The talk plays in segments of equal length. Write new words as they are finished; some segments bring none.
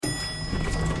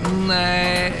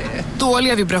Nej.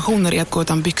 Dåliga vibrationer är att gå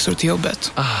utan byxor till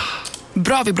jobbet.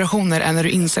 Bra vibrationer är när du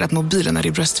inser att mobilen är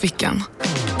i bröstfickan.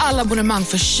 Alla abonnemang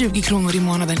för 20 kronor i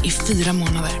månaden i 4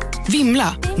 månader.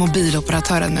 Vimla,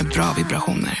 mobiloperatören med bra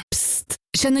vibrationer. Psst,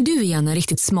 känner du igen en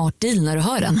riktigt smart deal när du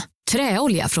hör den?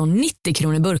 Träolja från 90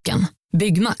 kronor burken.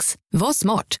 Byggmax, var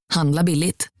smart, handla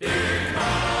billigt.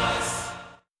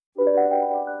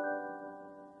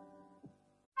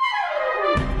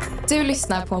 Du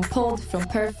lyssnar på en podd från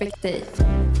Perfect Day.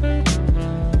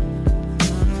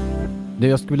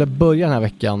 Jag skulle vilja börja den här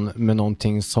veckan med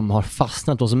någonting som har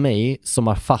fastnat hos mig, som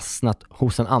har fastnat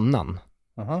hos en annan.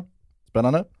 Aha.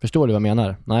 Spännande. Förstår du vad jag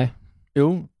menar? Nej.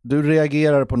 Jo, du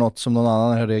reagerar på något som någon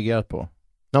annan har reagerat på.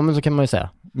 Ja, men så kan man ju säga.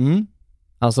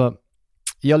 Alltså,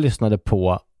 jag lyssnade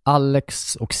på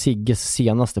Alex och Sigges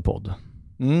senaste podd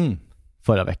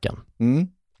förra veckan.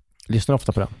 Lyssnar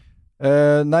ofta på den?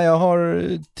 När jag har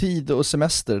tid och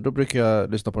semester, då brukar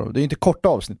jag lyssna på dem. Det är inte korta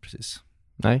avsnitt precis.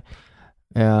 Nej.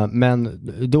 Men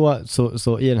då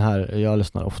så i den här, jag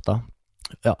lyssnar ofta,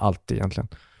 ja, alltid egentligen.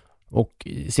 Och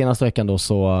senaste veckan då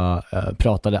så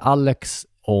pratade Alex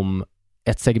om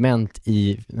ett segment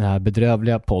i den här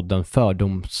bedrövliga podden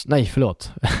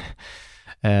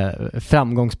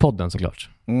Framgångspodden såklart.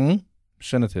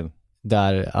 Känner till.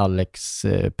 Där Alex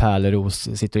Pärleros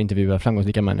sitter och intervjuar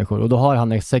framgångsrika människor. Och då har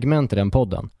han ett segment i den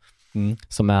podden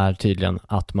som är tydligen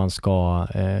att man ska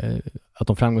att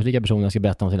de framgångsrika personerna ska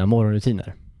berätta om sina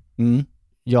morgonrutiner.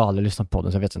 Jag har aldrig lyssnat på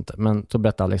podden så jag vet inte. Men så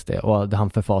berättar Alex det. Och han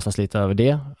förfasas lite över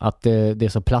det. Att det är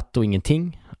så platt och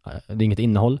ingenting. Det är inget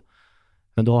innehåll.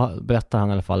 Men då berättar han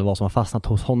i alla fall vad som har fastnat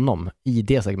hos honom i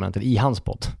det segmentet, i hans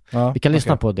podd. Ja, vi kan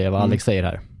lyssna på det, vad Alex säger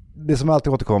här. Det som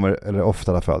alltid återkommer, eller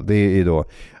ofta i alla fall, det är ju då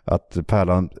att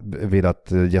Pärlan vill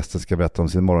att gästen ska berätta om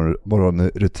sin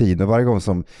morgonrutin. Och varje gång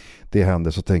som det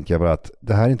händer så tänker jag bara att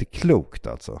det här är inte klokt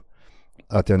alltså.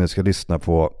 Att jag nu ska lyssna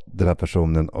på den här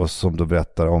personen och som då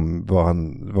berättar om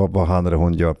vad han eller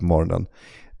hon gör på morgonen.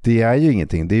 Det är ju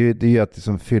ingenting. Det är ju att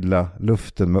liksom fylla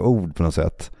luften med ord på något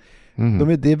sätt.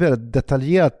 Det är väldigt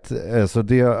detaljerat. Så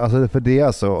det är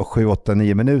alltså 7, 8,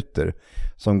 9 minuter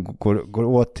som går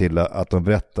åt till att de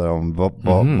berättar om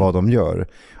vad de gör.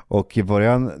 Och i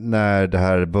början när det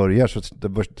här börjar så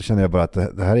känner jag bara att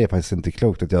det här är faktiskt inte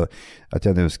klokt att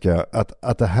jag nu ska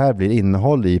att det här blir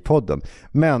innehåll i podden.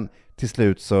 Men till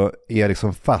slut så är jag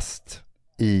liksom fast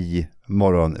i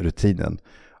morgonrutinen.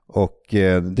 Och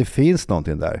det finns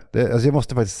någonting där. Alltså jag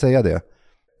måste faktiskt säga det.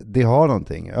 Det har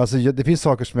någonting. Alltså det finns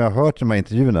saker som jag har hört i de här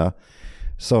intervjuerna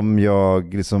som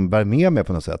jag liksom bär med mig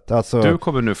på något sätt. Alltså, du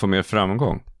kommer nu få mer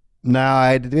framgång.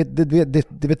 Nej,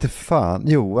 det vet inte fan.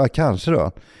 Jo, kanske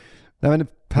då. Nej, men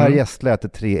Per Gessle äter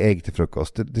 3 ägg till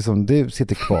frukost. Det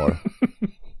sitter kvar.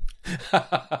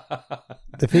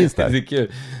 Det finns där. Det är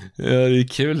kul. Ja, det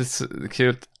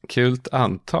är kul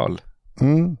antal.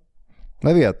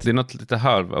 Jag vet. Det är något lite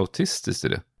halvautistiskt i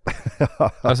det.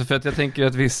 Alltså för att jag tänker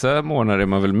att vissa månader är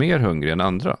man väl mer hungrig än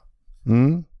andra.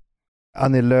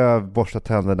 Annie Lööf borstar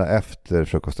tänderna efter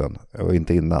frukosten och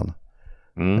inte innan.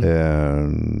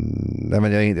 Nej,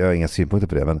 men jag har inga synpunkter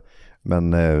på det,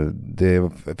 men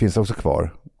det finns också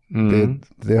kvar.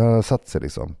 Det har satt sig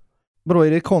liksom. Vadå,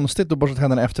 är det konstigt att borsta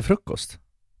tänderna efter frukost?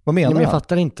 Vad menar men jag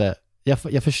fattar inte.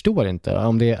 Jag förstår inte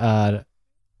om det är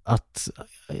att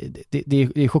det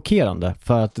är chockerande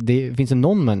för att det finns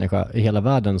någon människa i hela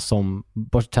världen som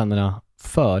borstar tänderna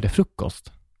före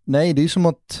frukost. Nej, det är ju som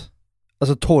att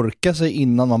torka sig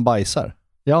innan man bajsar.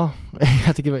 Ja,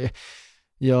 jag tycker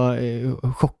jag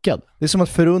är chockad. Det är som att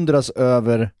förundras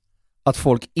över att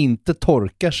folk inte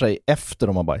torkar sig efter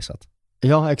de har bajsat.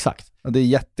 Ja, exakt. Det är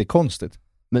jättekonstigt.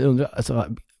 Men undrar, alltså,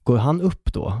 går han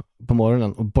upp då på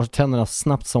morgonen och borstar tänderna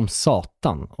snabbt som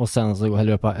satan och sen så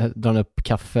drar han upp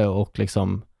kaffe och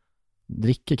liksom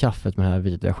dricker kaffet med den här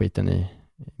vidriga skiten i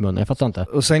munnen? Jag fattar inte.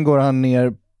 Och sen går han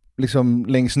ner liksom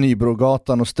längs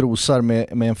Nybrogatan och strosar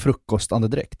med en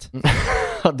frukostandedräkt.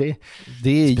 Ja, det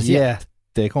är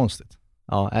jättekonstigt.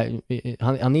 Ja,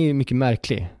 han är ju mycket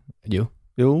märklig.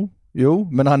 Jo,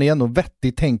 men han är ändå en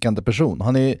vettigt tänkande person.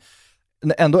 Han är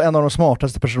ändå en av de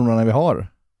smartaste personerna vi har.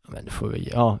 Men får vi,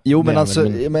 ja. Jo, men alltså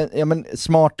men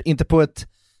smart, inte på ett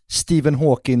Stephen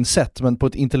Hawking-sätt, men på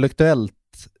ett intellektuellt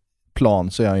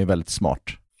plan så är han ju väldigt smart.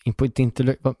 På ett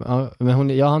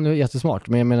han är jättesmart,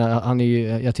 men jag menar han är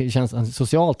ju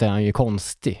socialt är han ju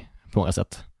konstig på många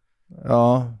sätt.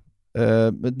 Ja,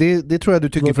 det tror jag du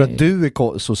tycker för att du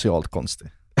är socialt konstig.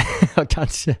 Ja,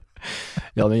 kanske.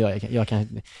 Ja, men jag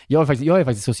är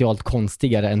faktiskt socialt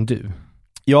konstigare än du.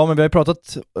 Ja, men vi har ju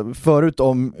pratat förut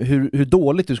om hur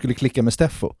dåligt du skulle klicka med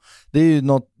Steffo. Det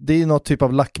är ju något typ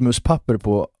av lackmuspapper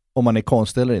på om man är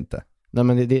konstig eller inte. Nej,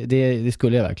 men det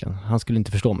skulle jag verkligen. Han skulle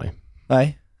inte förstå mig.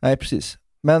 Nej, precis.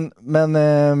 Men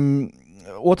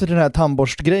åter till den här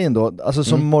tandborstgrejen då. Alltså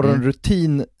som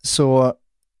morgonrutin så...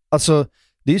 Alltså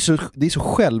det är så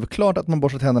självklart att man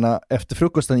borstar tänderna efter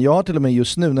frukosten. Jag har till och med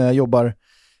just nu när jag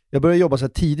börjar jobba så här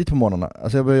tidigt på morgonen.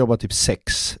 Alltså jag börjar jobba typ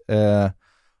 6.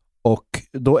 Och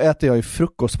då äter jag ju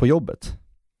frukost på jobbet.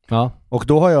 Ja. Och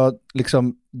då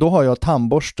har jag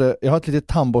tandborste. Jag har ett litet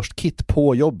tandborstkit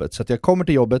på jobbet. Så att jag kommer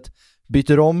till jobbet,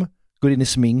 byter om, går in i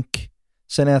smink.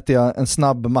 Sen äter jag en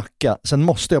snabb macka. Sen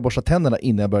måste jag borsta tänderna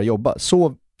innan jag börjar jobba.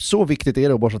 Så viktigt är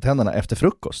det att borsta tänderna efter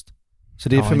frukost. Så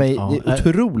det är för mig det är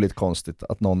otroligt konstigt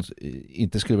att någon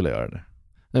inte skulle vilja göra det.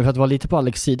 Men för att vara lite på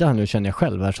Alex sida här nu känner jag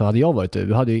själv här, så hade jag varit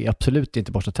du hade ju absolut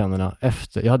inte borstat tänderna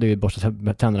efter. Jag hade ju borstat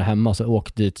tänderna hemma och så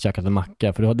åkt dit, käkat en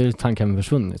macka, för då hade tanken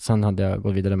försvunnit. Sen hade jag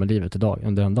gått vidare med livet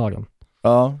under den dagen.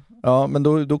 Ja, men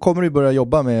då kommer du börja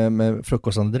jobba med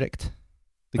frukosten direkt.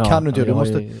 Det kan du inte göra.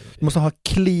 Du måste ha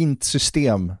cleant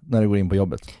system när du går in på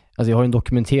jobbet. Alltså jag har ju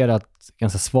dokumenterat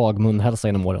ganska svag munhälsa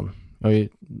genom åren. Jag har ju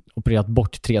opererat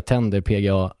bort 3 tänder,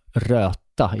 PGA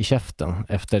röta i käften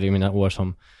efter mina år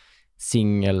som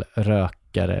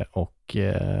singelrökare och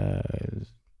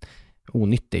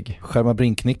onyttig. Skärma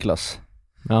Brink Niklas.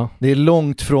 Ja. Det är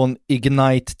långt från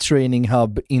Ignite Training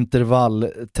Hub intervall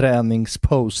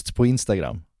träningspost på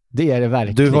Instagram. Det är det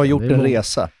verkligen. Du har gjort en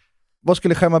resa. Vad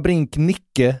skulle Skärma Brink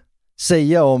Nicke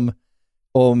säga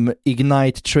om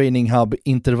Ignite Training Hub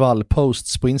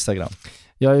intervallposts på Instagram?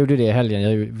 Jag gjorde det i helgen.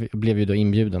 Jag blev ju då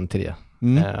inbjuden till det.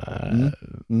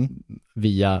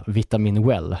 Via Vitamin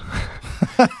Well.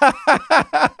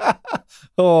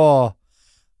 Åh,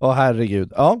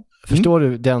 herregud. Ja. Förstår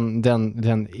du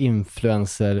den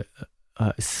influencer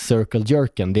circle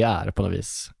jerken det är på något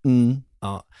vis?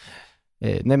 Ja.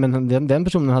 Nej, men den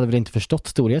personen hade väl inte förstått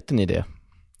storheten i det.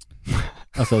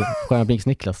 Alltså Stjärna Brinks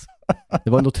Niklas. Det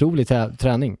var en otrolig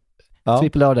träning.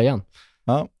 Tripp lördag igen.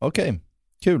 Ja, okej.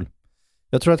 Kul.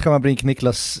 Jag tror att Stjärna Brink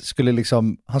Niklas skulle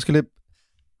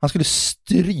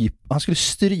han skulle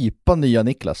strypa nya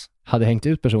Niklas. Hade hängt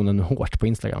ut personen hårt på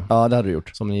Instagram. Ja, det hade du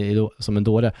gjort. Som en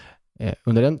dåre.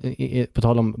 Under den, på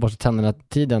tal om borsta tänderna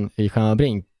tiden i Stjärna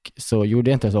Brink, så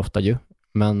gjorde jag inte så ofta ju.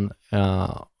 Men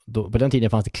på den tiden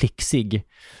fanns det klickcigg.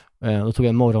 Då tog jag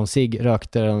en morgoncigg,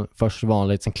 rökte den först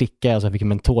vanligt, sen klickade jag och så fick jag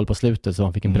mentol på slutet så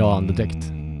man fick en bra andedräkt.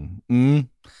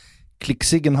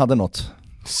 Klickciggen hade något.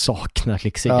 Saknar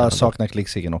klickciggen. Ja, saknar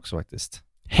klickciggen också faktiskt.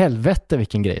 Helvete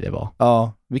vilken grej det var.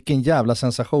 Ja, vilken jävla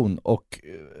sensation. Och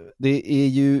det är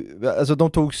ju,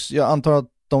 alltså jag antar att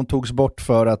de togs bort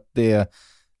för att det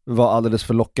var alldeles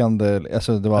för lockande,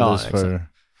 alltså det var alldeles för...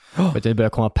 Det började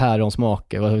komma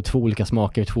päronsmaker, det var 2 olika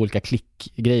smaker, 2 olika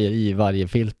klickgrejer i varje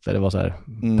filter. Det var så här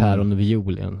päron och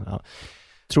viol. Ja.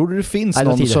 Tror du det finns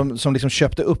någon som liksom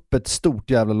köpte upp ett stort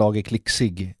jävla lager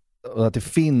klickcigg och att det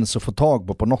finns att få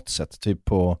tag på något sätt, typ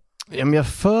på... Ja, men jag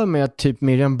för mig att typ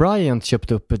Miriam Bryant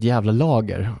köpte upp ett jävla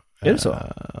lager. Är det så?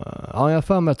 Ja, jag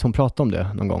för mig att hon pratade om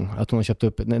det någon gång. Att hon har köpt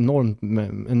upp en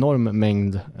enorm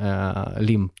mängd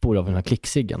limpor av den här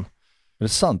klickciggen. Är det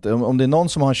sant? Om det är någon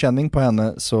som har en känning på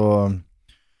henne så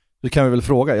kan vi väl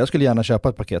fråga. Jag skulle gärna köpa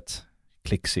ett paket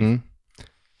klickcigg.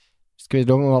 Ska vi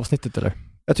dra om avsnittet eller?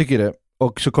 Jag tycker det.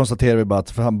 Och så konstaterar vi bara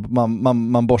att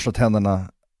man borstar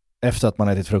tänderna efter att man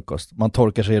ätit frukost. Man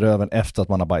torkar sig i röven efter att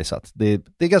man har bajsat. Det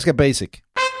är ganska basic.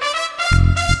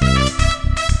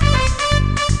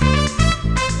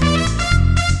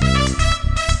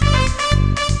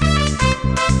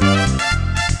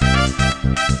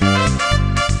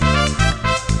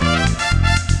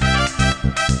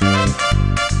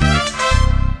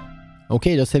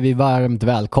 Okej, då säger vi varmt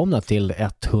välkomna till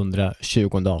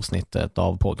 120 avsnittet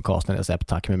av podcasten Recept.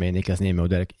 Tack med mig Niklas Niemi och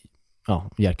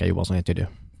Jerka Johansson heter du.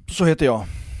 Så heter jag.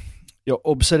 Jag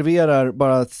observerar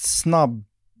bara snabbt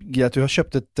att du har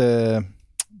köpt ett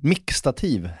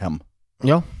mickstativ hem.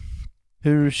 Ja.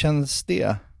 Hur känns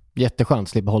det? Jätteskönt,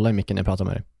 slippa hålla i micken när jag pratar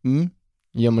med dig.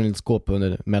 Gör man ett skåp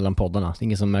mellan poddarna,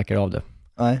 ingen som märker av det.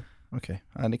 Nej, okej.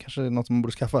 Nej, det kanske är något man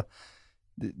borde skaffa.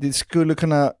 Det skulle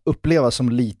kunna upplevas som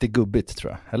lite gubbigt,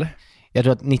 tror jag, eller? Jag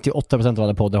tror att 98% av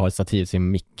alla poddar har ett stativ i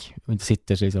sin mick och inte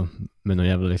sitter liksom med någon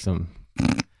jävla liksom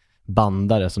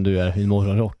bandare som du är i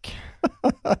morgonrock.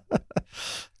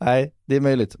 Nej, det är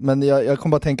möjligt. Men jag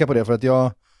kommer bara tänka på det för att det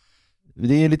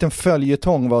är en liten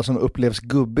följetong vad som upplevs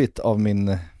gubbigt av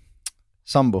min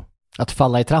sambo. Att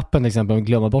falla i trappen till exempel och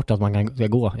glömma bort att man kan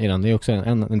gå i den, det är också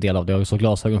en del av det. Och så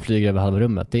glasögon flyger över halva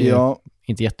rummet. Det är ju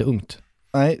inte jätteungt.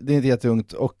 Nej, det är inte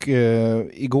jätteungt. Och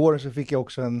igår så fick jag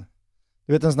också en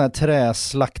sån här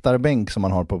träslaktarbänk som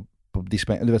man har på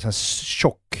diskbänken. Du vet, en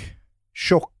tjock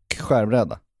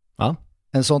skärbräda. Ja.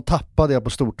 En sån tappade jag på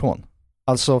stortån.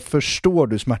 Alltså förstår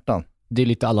du smärtan? Det är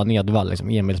lite alla Nedvall, liksom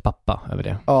Emils pappa över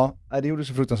det. Ja, det gjorde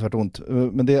så fruktansvärt ont.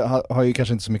 Men det har ju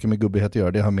kanske inte så mycket med gubbighet att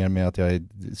göra. Det har mer med att jag är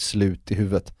slut i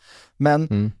huvudet.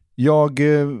 Men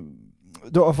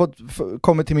du har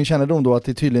kommit till min kännedom då att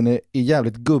det tydligen är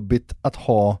jävligt gubbigt att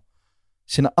ha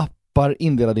sina appar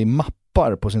indelade i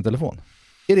mappar på sin telefon.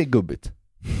 Är det gubbigt?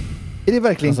 Är det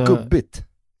verkligen gubbigt?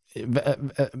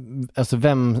 Alltså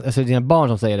dina barn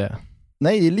som säger det?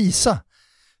 Nej, det är Lisa.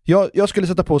 Jag skulle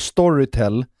sätta på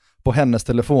Storytel på hennes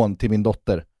telefon till min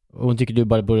dotter. Och hon tycker du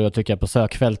bara borde trycka på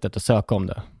sökfältet och söka om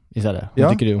det istället.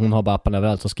 Hon har bara appen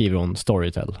överallt, så skriver hon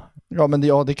Storytel. Ja, men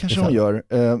det kanske hon gör.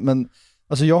 Men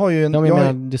alltså jag har ju en...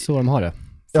 det är så de har det.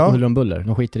 Huller om buller,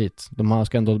 de skiter hit. De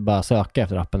ska ändå bara söka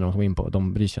efter appen de går in på.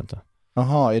 De bryr sig inte.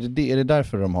 Jaha, är det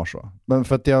därför de har så? Men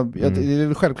för att det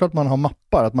är självklart man har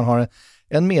mappar. Att man har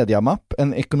en mediamapp,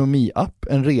 en ekonomiapp,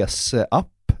 en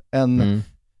reseapp,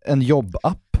 en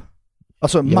jobbapp.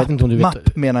 Alltså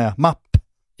mapp menar jag. Mapp.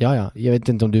 Ja. Jag vet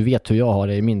inte om du vet hur jag har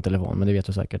det i min telefon, men det vet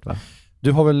du säkert, va?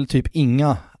 Du har väl typ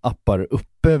inga appar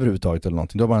uppe överhuvudtaget eller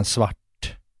någonting? Du har bara en svart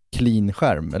clean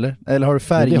skärm, eller? Eller har du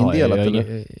färgindelat?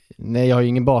 Nej, jag har ju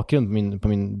ingen bakgrund på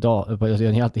min dator. Jag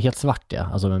är helt svart, ja.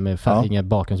 Alltså med inga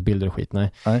bakgrundsbilder och skit,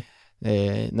 nej.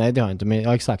 Nej, det har jag inte. Men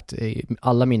exakt.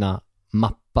 Alla mina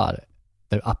mappar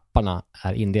där apparna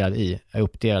är indelade i är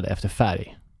uppdelade efter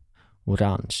färg.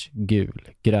 Orange, gul,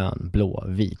 grön, blå,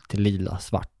 vit, lila,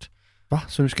 svart. Va?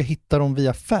 Så du ska hitta dem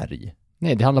via färg?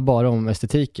 Nej, det handlar bara om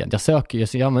estetiken.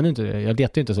 Jag använder inte det. Jag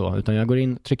letar inte så, utan jag går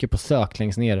in, trycker på sök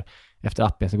längst ner efter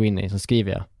appen jag ska gå in i, så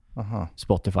skriver jag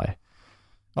Spotify.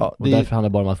 Ja, och därför handlar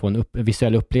det bara om att få en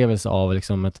visuell upplevelse av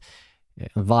liksom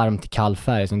en varmt kall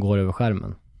färg som går över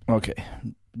skärmen. Okej.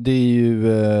 Det är ju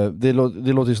det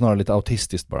låter ju snarare lite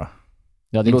autistiskt bara.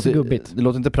 Ja, det är inte så gubbigt. Det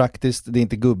låter inte praktiskt, det är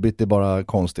inte gubbigt, det är bara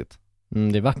konstigt.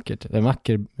 Det är vackert. Det är en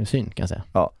vacker syn, kan jag säga.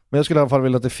 Ja, men jag skulle i alla fall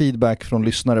vilja ha feedback från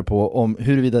lyssnare på om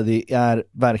huruvida det är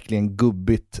verkligen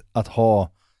gubbigt att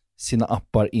ha sina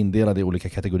appar indelade i olika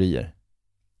kategorier.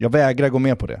 Jag vägrar gå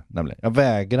med på det, nämligen. Jag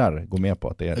vägrar gå med på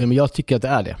att det är det. Men jag tycker att det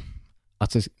är det.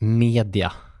 Alltså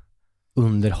media,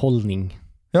 underhållning.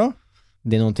 Ja.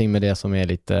 Det är någonting med det som är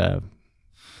lite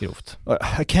grovt.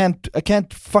 I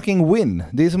can't fucking win.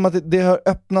 Det är som att det har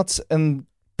öppnats en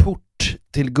port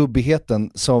till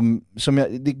gubbigheten som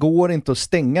det går inte att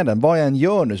stänga den. Vad jag än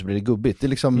gör nu så blir det gubbigt. Det är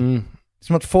liksom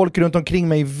som att folk runt omkring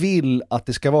mig vill att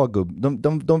det ska vara gubb.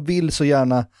 De vill så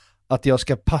gärna att jag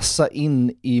ska passa in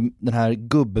i den här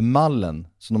gubbmallen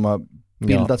som de har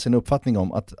bildat sin uppfattning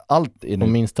om, att allt är nu.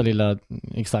 Och minsta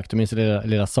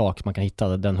lilla sak man kan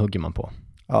hitta, den hugger man på.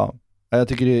 Ja, jag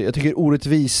tycker det är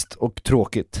orättvist och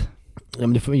tråkigt. Ja,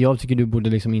 men jag tycker du borde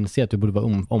liksom inse att du borde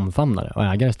vara omfamnare och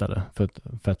ägare istället för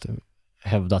att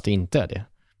hävda att det inte är det.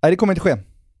 Nej, det kommer inte ske.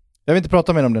 Jag vill inte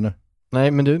prata mer om det nu.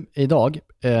 Nej, men du, idag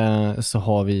så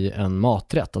har vi en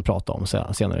maträtt att prata om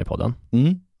senare i podden.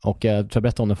 Och jag tror jag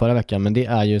berättade om det förra veckan, men det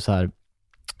är ju så här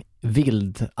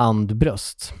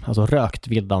vildandbröst, alltså rökt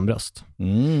vildandbröst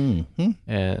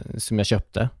som jag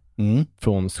köpte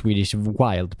från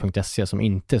swedishwild.se, som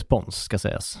inte är spons, ska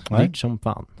sägas. Dyrt som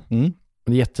fan.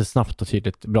 Det är jättesnabbt och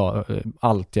tydligt bra,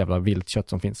 allt jävla viltkött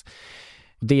som finns.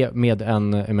 Det med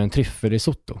en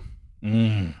tryffelrisotto.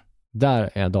 Där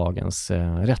är dagens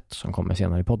rätt som kommer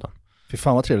senare i podden. Fy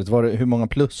fan vad trevligt. Hur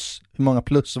många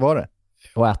plus var det?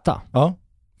 Att äta? Ja.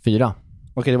 4.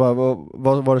 Okej, vad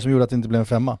var det som gjorde att det inte blev en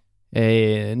 5?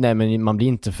 Nej, men man blir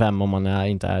inte 5 om man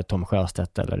inte är Tom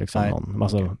Sjöstedt eller liksom någon.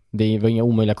 Alltså, det var inga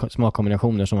omöjliga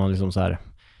smakkombinationer som man liksom så här.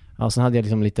 Ja, sen hade jag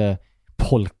liksom lite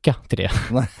polka till det.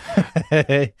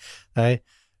 Nej.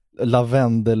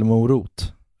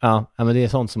 Lavendelmorot. Ja, men det är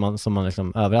sånt som man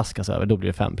liksom överraskas över. Då blir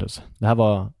det 5 plus. Det här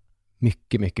var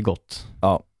mycket, mycket gott.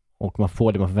 Ja. Och man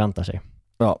får det man förväntar sig.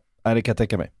 Ja, det kan jag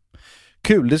tänka mig.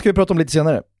 Kul, det ska vi prata om lite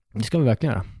senare. Det ska vi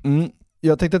verkligen göra.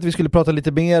 Jag tänkte att vi skulle prata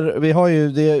lite mer. Vi har ju,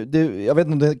 jag vet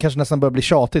inte om det kanske nästan börjar bli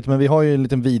tjatigt, men vi har ju en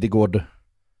liten Videgård.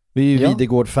 Vi är ju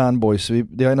Videgård-fanboys.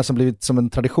 Det har ju nästan blivit som en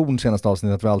tradition senaste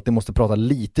avsnittet att vi alltid måste prata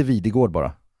lite Videgård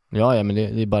bara. Ja, men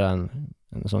det är bara en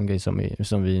sån grej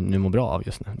som vi nu mår bra av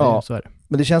just nu. Så är det.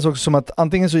 Men det känns också som att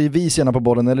antingen så är vi gärna på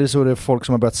bollen, eller så är det folk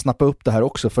som har börjat snappa upp det här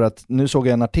också. För att nu såg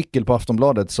jag en artikel på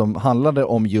Aftonbladet som handlade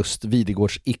om just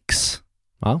Videgårds X.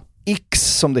 Ja.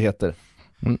 X som det heter.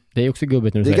 Det är också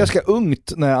gubbigt när du säger det. Det är ganska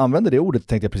ungt när jag använder det ordet,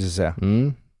 tänkte jag precis säga.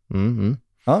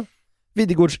 Ja.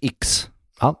 Videgårds X.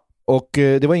 Ja. Och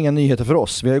det var inga nyheter för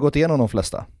oss. Vi har ju gått igenom de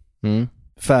flesta.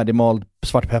 Färdigmald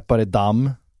svartpeppar i damm.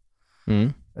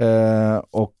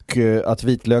 Och att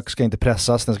vitlök ska inte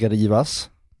pressas, den ska rivas.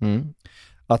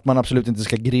 Att man absolut inte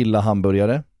ska grilla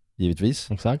hamburgare,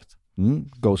 givetvis. Exakt.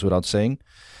 Goes without saying.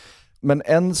 Men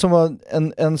en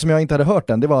som jag inte hade hört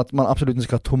än, det var att man absolut inte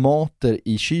ska ha tomater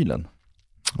i kylen.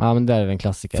 Ja, men det är en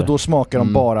klassiker. För då smakar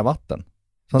de bara vatten.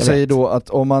 Så han säger då att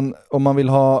om man vill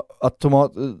ha att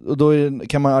då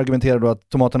kan man argumentera då att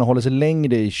tomaterna håller sig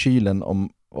längre i kylen om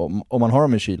man har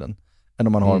dem i kylen än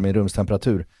om man har dem i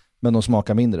rumstemperatur. Men de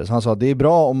smakar mindre. Så han sa att det är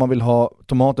bra om man vill ha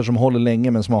tomater som håller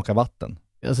länge men smakar vatten.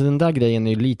 Alltså den där grejen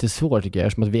är ju lite svår tycker jag,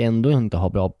 eftersom att vi ändå inte har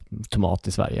bra tomat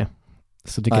i Sverige.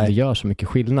 Så tycker jag inte det gör så mycket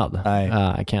skillnad.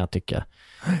 Kan jag tycka.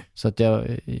 Så att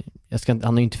han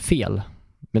har ju inte fel.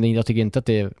 Men jag tycker inte att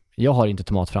jag har inte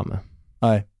tomat framme.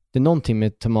 Nej. Det är någonting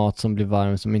med tomat som blir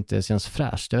varm som inte känns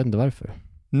fräscht. Jag vet inte varför.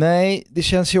 Nej, det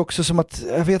känns ju också som att,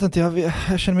 jag vet inte,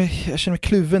 jag känner mig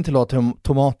kluven till att ha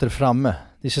tomater framme.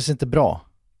 Det känns inte bra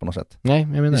på något sätt. Nej, jag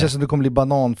menar det känns som att det kommer bli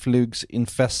bananflugs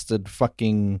infested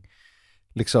fucking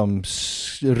liksom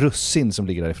russin som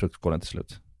ligger där i fruktskålen till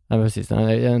slut. Ja, precis.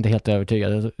 Jag är inte helt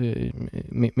övertygad.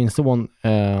 Min son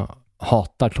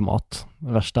hatar tomat.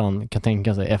 Det värsta han kan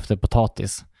tänka sig efter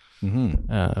potatis.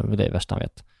 Det är värsta han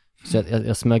vet. Så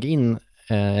jag smög in,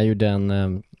 jag gjorde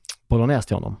en bolognese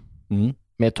till honom.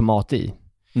 Med tomat i.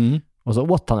 Och så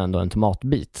åt han ändå en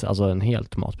tomatbit. Alltså en hel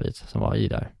tomatbit som var i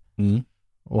där.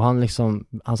 Och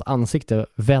hans ansikte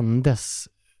vändes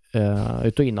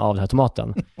ut och in av den här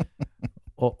tomaten.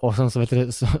 och sen så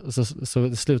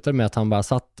slutade det med att han bara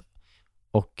satt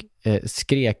och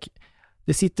skrek: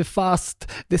 det sitter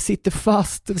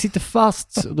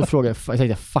fast. Och då frågade jag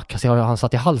tänkte, fuck, alltså, han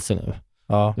satt i halsen nu.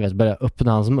 Ja. Du vet, började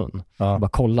öppna hans mun. Ja. Och bara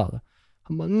kollade.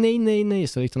 Han bara, nej.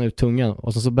 Så gick han ut tungan.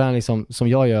 Och så började han liksom, som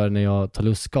jag gör när jag tar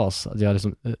lustgas, att jag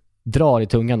liksom drar i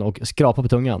tungan och skrapar på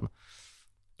tungan.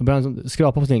 Då börjar han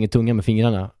skrapa på sin egen tunga med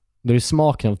fingrarna. Då är det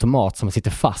smaken av tomat som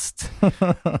sitter fast.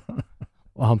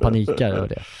 Och han panikar över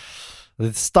det. Det är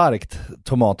ett starkt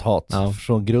tomathat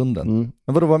från grunden.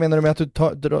 Men vad menar du med att du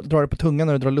drar det på tungan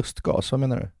när du drar lustgas? Vad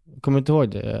menar du? Kommer inte ihåg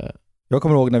det? Jag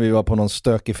kommer ihåg när vi var på någon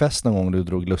stökig fest någon gång, du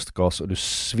drog lustgas och du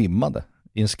svimmade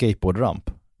i en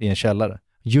skateboardramp i en källare.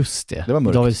 Just det. Det var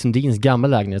mörkt. David Sundins gamla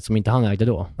lägenhet som inte han ägde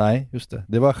då. Nej, just det.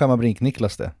 Det var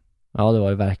Skärmarbrink-Niklas det. Ja, det var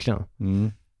det verkligen.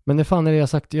 Men det fan är det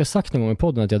jag har sagt någon gång i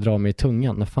podden att jag drar mig i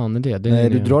tungan. När fan är det? Nej,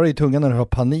 du drar dig i tungan när du har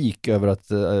panik över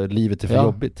att livet är för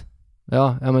jobbigt.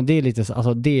 Ja, men det är lite,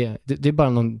 alltså det är bara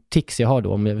någon tics jag har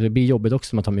då. Det blir jobbigt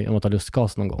också om man tar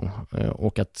lustgas någon gång.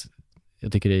 Och att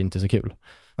jag tycker det är inte så kul.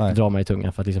 Jag drar mig i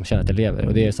tungan för att liksom känna att jag lever.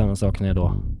 Och det är samma sak när jag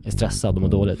då är stressad och mår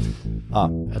dåligt.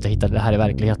 Att jag hittar det här i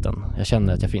verkligheten. Jag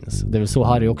känner att jag finns. Det är väl så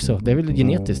Harry också. Det är väl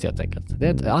genetiskt helt enkelt. Det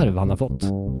är ett arv han har fått.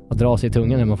 Att dra sig i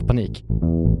tungan när man får panik.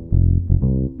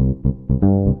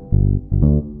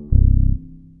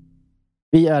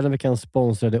 Vi är den veckan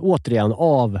sponsrade återigen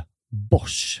av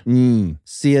Bosch.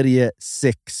 Serie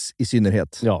 6 i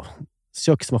synnerhet. Ja,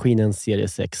 köksmaskinen serie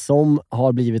 6 som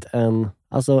har blivit en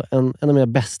av mina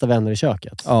bästa vänner i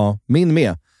köket. Ja, min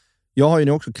med. Jag har ju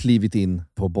nu också klivit in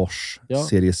på Bosch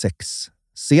serie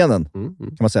 6-scenen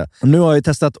kan man säga. Nu har jag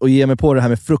testat att ge mig på det här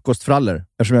med frukostfrallor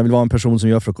eftersom jag vill vara en person som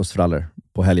gör frukostfrallor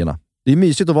på helgerna. Det är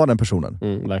mysigt att vara den personen.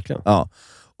 Verkligen. Ja.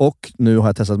 Och nu har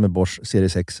jag testat med Bosch serie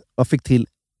 6 och fick till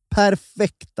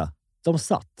perfekta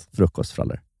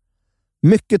frukostfrallor.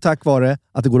 Mycket tack vare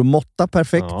att det går att måtta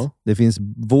perfekt. Ja. Det finns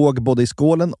våg både i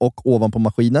skålen och ovanpå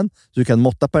maskinen. Så du kan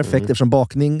måtta perfekt eftersom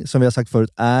bakning, som vi har sagt förut,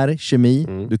 är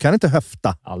kemi. Du kan inte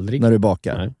höfta när du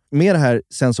bakar. Nej. Med det här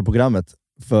sensorprogrammet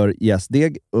för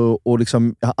jästdeg och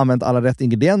liksom, jag har använt alla rätt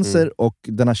ingredienser och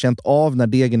den har känt av när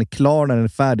degen är klar, när den är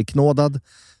färdigknådad.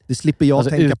 Det slipper jag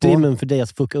tänka på. Utrymmen för dig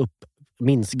att fucka upp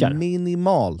minskar.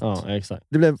 Minimalt. Ja, exakt.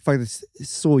 Det blev faktiskt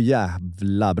så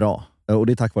jävla bra. Och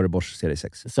det är tack vare Bosch serie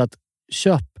 6. Så att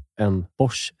köp en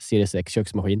Bosch serie 6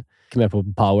 köksmaskin. Kan med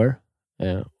på Power.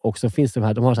 Och så finns de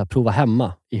har så här prova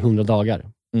hemma i 100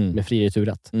 dagar. Med fri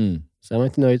returrätt. Så är man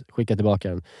inte nöjd, skicka tillbaka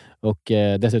den. Och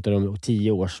dessutom har de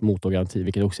 10 års motorgaranti,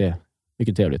 vilket också är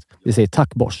mycket trevligt. Vi säger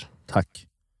tack Bosch. Tack.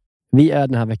 Vi är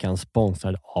den här veckan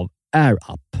sponsrade av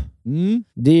AirUp.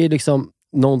 Det är liksom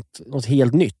något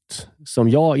helt nytt som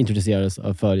jag introducerades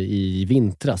för i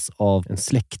vintras av en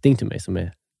släkting till mig som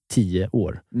är 10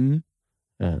 år.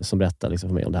 Som berättar liksom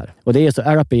för mig om det här. Och det är så,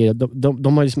 AirUp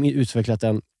de har liksom utvecklat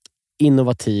en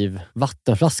innovativ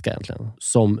vattenflaska egentligen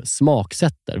som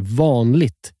smaksätter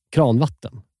vanligt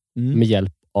kranvatten med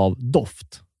hjälp av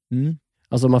doft.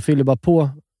 Alltså man fyller bara på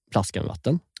flaskan med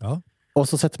vatten och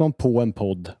så sätter man på en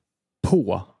podd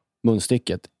på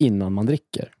munstycket innan man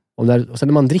dricker. Och sen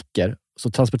när man dricker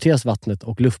så transporteras vattnet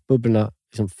och luftbubblorna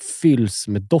liksom fylls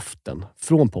med doften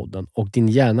från podden och din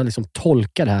hjärna liksom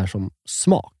tolkar det här som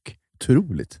smak.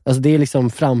 Otroligt. Alltså det är liksom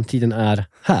framtiden är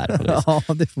här.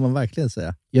 Ja, det får man verkligen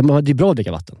säga. Ja, men det är bra att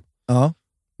dricka vatten. Ja.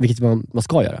 vilket man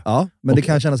ska göra. Ja, men det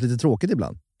kan kännas lite tråkigt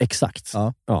ibland. Exakt.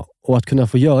 Ja. Och att kunna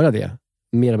få göra det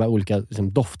med de här olika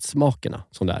liksom, doftsmakerna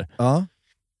som det är. Ja.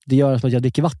 Det gör att jag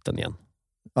dricker vatten igen.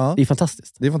 Ja. Det är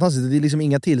fantastiskt. Det är fantastiskt. Det är liksom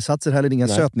inga tillsatser heller, inga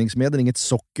sötningsmedel, inget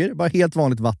socker. Bara helt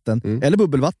vanligt vatten. Eller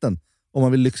bubbelvatten. Om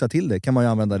man vill lyxa till det kan man ju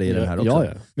använda det i den här också.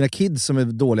 Ja. Mina kids som är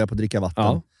dåliga på att dricka vatten.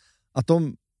 Ja.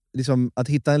 Att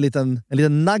hitta en liten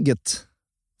nugget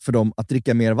för dem att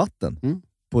dricka mer vatten.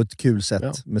 På ett kul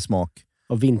sätt med smak.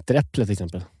 Och vinteräpple till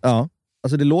exempel. Ja.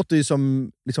 Alltså det låter ju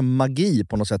som liksom magi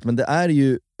på något sätt. Men det är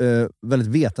ju väldigt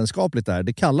vetenskapligt där.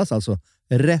 Det kallas alltså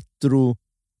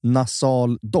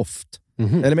retronasal doft.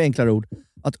 Eller med enklare ord,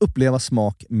 att uppleva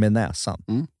smak med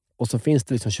näsan. Och så finns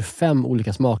det liksom 25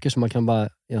 olika smaker som man kan bara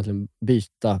egentligen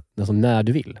byta liksom när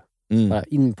du vill. Bara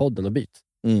in podden och byt.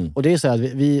 Och det är så här att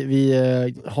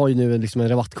vi har ju nu liksom en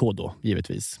rabattkod då,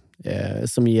 givetvis.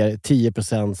 Som ger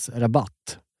 10%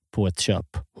 rabatt på ett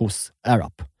köp hos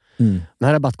AirUp. Den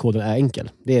här rabattkoden är enkel.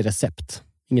 Det är recept.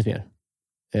 Inget mer.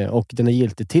 Och den är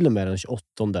giltig till och med den 28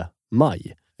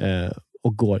 maj.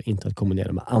 Och går inte att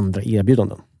kombinera med andra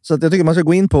erbjudanden. Så att jag tycker man ska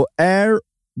gå in på air-up.se.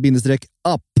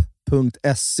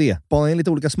 Spana in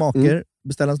lite olika smaker.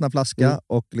 Beställa en sån här flaska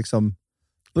och liksom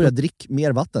börja dricka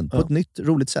mer vatten på ett nytt,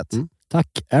 roligt sätt.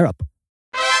 Tack, AirUp.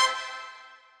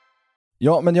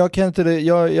 Ja, men jag kan inte det.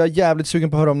 Jag är jävligt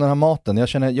sugen på att höra om den här maten. Jag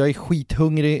känner jag är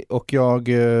skithungrig och jag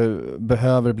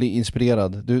behöver bli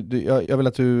inspirerad. Jag vill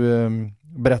att du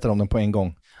berättar om den på en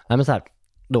gång. Nej, men så här.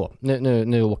 Då,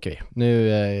 nu åker vi. Nu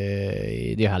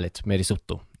det är härligt med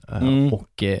risotto.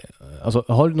 Och alltså,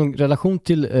 har du någon relation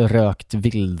till rökt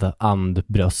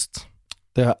vildandbröst?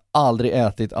 Det har jag aldrig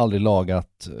ätit, aldrig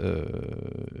lagat.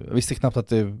 Jag visste knappt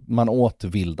att man åt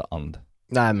vildand.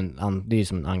 Nej, men det är ju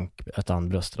som ett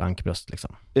andbröst, ankbröst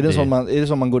liksom. Är det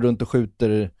som man går runt och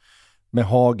skjuter med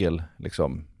hagel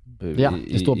liksom? Ja,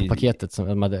 det står på paketet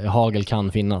som att hagel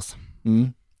kan finnas.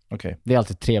 Okay. Det är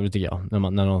alltid trevligt tycker jag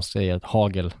när någon säger att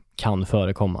hagel kan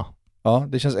förekomma. Ja,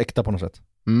 det känns äkta på något sätt.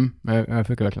 Jag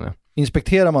tycker verkligen det.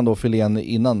 Inspekterar man då filén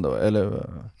innan då? Eller?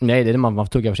 Nej, det är det man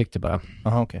tuggar försiktigt bara.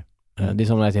 Aha, okej. Det är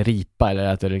som att äter ripa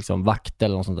eller äter liksom vakt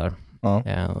eller något sånt där.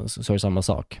 Så är det samma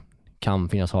sak. Kan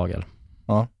finnas hagel.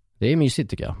 Ja. Det är mysigt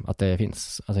tycker jag att det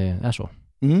finns, att det är så.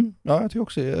 Ja,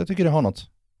 jag tycker det har något.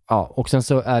 Ja, och sen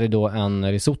så är det då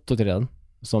en risotto till den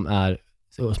som är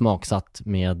smaksatt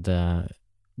med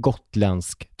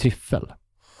gotländsk tryffel.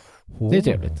 Det är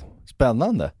trevligt.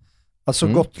 Spännande. Alltså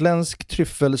gotländsk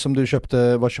tryffel som du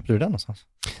köpte, var köpte du den någonstans?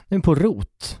 Den är på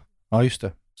Rot. Ja, just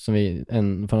det. Som vi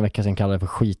för en vecka sedan kallade för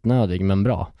skitnödig men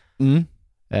bra.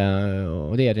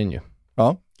 Och det är den ju.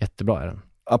 Ja. Jättebra är den.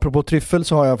 Apropå tryffel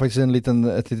så har jag faktiskt ett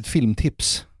litet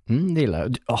filmtips. Det gillar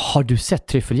jag. Har du sett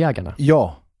Tryffeljägarna?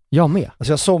 Ja. Jag med.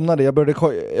 Alltså jag somnade, jag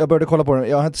började kolla på den.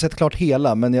 Jag har inte sett klart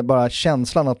hela, men bara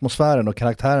känslan, atmosfären och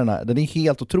karaktärerna, den är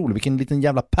helt otrolig. Vilken liten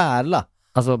jävla pärla.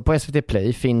 Alltså på SVT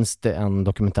Play finns det en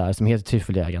dokumentär som heter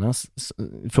Tryffeljägarna.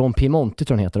 Från Piemonte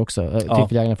tror jag den heter också.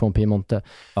 Tryffeljägarna från Piemonte.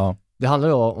 Ja. Det handlar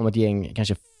då om ett gäng,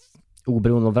 kanske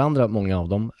oberoende av varandra, många av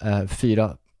dem.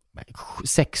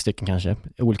 6 stycken kanske,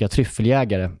 olika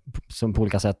tryffeljägare som på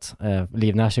olika sätt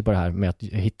livnär sig på det här med att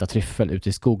hitta tryffel ute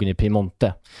i skogen i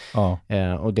Piemonte.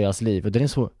 Och deras liv. Och den är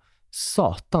så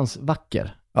satans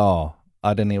vacker. Ja,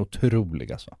 den är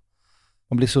otrolig alltså.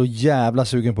 Man blir så jävla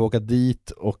sugen på att åka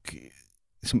dit och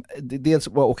liksom, dels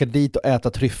åka dit och äta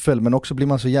tryffel, men också blir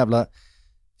man så jävla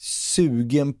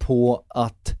sugen på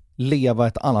att leva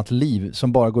ett annat liv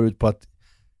som bara går ut på att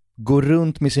gå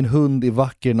runt med sin hund i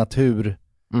vacker natur,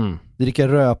 dricka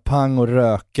röpang och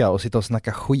röka och sitta och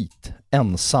snacka skit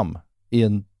ensam i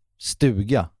en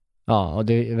stuga. Ja, och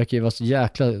det verkar ju vara så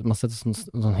jäkla, man sätter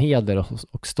sån heder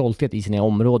och stolthet i sina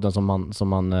områden som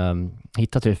man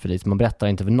hittar tryffel i. Man berättar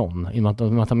inte för någon. Man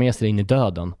tar med sig det in i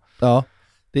döden. Ja,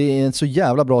 det är en så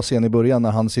jävla bra scen i början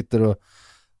när han sitter och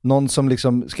någon som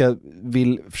liksom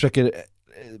försöker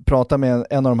prata med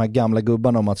en av de här gamla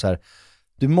gubbarna om att så här,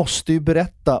 du måste ju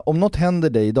berätta, om något händer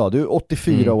dig idag, du är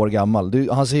 84 år gammal,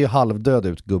 han ser ju halvdöd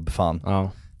ut, gubbfan.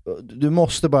 Ja. Du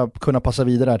måste bara kunna passa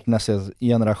vidare till nästa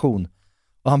generation.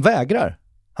 Och han vägrar.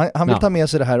 Han vill ta med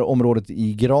sig det här området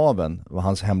i graven, var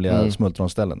hans hemliga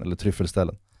smultronställen eller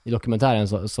tryffelställen. I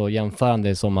dokumentären så jämför han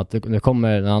det som att det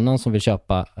kommer en annan som vill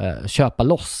köpa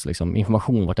loss liksom,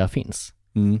 information vart det här finns.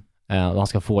 Och han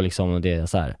ska få liksom det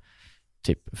så här,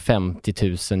 typ 50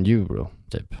 000 euro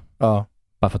typ. Ja.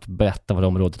 Bara för att berätta vad det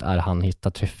området är han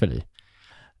hittar tryffel i.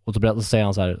 Och så säger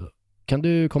han så här: kan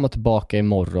du komma tillbaka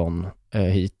imorgon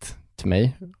hit till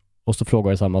mig? Och så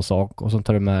frågar du samma sak och så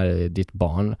tar du med ditt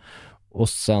barn och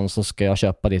sen så ska jag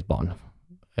köpa ditt barn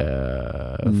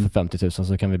för 50 000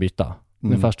 så kan vi byta.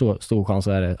 Ungefär stor chans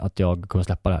är det att jag kommer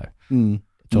släppa det här.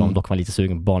 Jag tror han dock var lite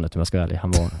sugen på barnet om jag ska vara ärlig.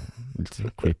 Han var lite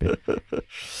creepy.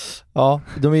 Ja,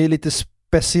 de är ju lite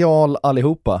special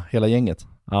allihopa, hela gänget.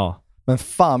 Ja. Men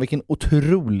fan, vilken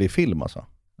otrolig film alltså.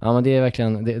 Ja, men det är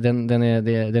verkligen,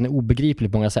 den är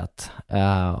obegriplig på många sätt.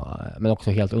 Men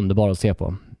också helt underbar att se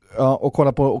på. Ja, och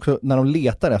kolla på också när de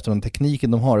letar efter den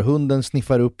tekniken de har. Hunden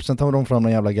sniffar upp, sen tar de fram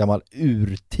en jävla gammal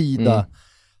urtida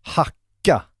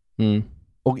hacka.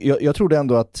 Och jag trodde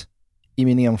ändå att i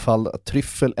min enfald att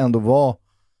tryffel ändå var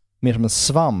mer som en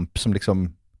svamp som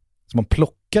liksom som man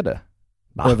plockade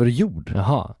över jord.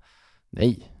 Jaha,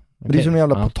 nej. Men det är som en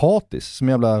jävla potatis, som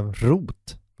en jävla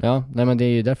rot. Ja, nej, men det är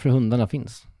ju därför hundarna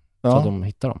finns. Så att de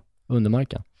hittar dem under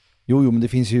marken. Jo, men det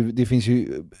finns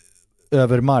ju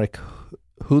övermark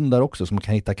hundar också som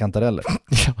kan hitta kantareller.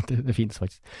 Ja, det finns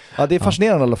faktiskt. Ja, det är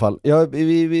fascinerande i alla fall. Det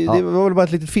var väl bara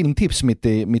ett litet filmtips mitt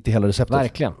i hela receptet.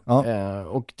 Verkligen. Ja.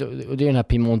 Och det är den här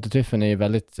Piemonte-tryffeln är ju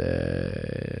väldigt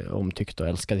omtyckt och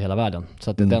älskad i hela världen.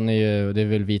 Så att den är ju, det är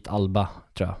väl vit alba,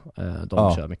 tror jag.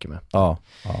 De kör mycket med. Ja.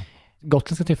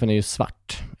 Gotländska tryffeln är ju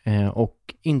svart och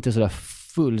inte sådär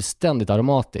fullständigt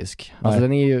aromatisk. Alltså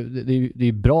den är ju, det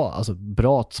är bra, alltså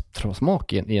bra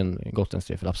smak i en gotländsk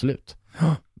tryffel, absolut.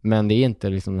 Men det är inte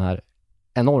liksom det här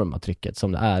enorma trycket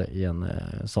som det är i en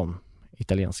sån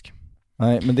italiensk.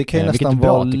 Nej, men det kan ju nästan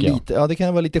vara lite, ja, det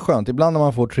kan vara lite skönt. Ibland när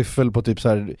man får tryffel på typ så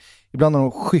här, ibland när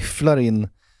de skyfflar in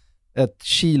ett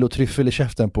kilo tryffel i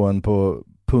käften på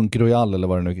Punk Royal eller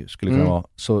vad det nu skulle kunna vara,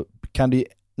 så kan det ju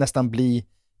nästan bli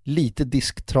lite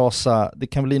disktrasa. Det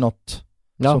kan bli något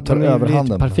som tar överhanden.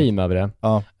 Lite parfym över det,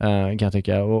 kan jag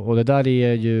tycka. Och det där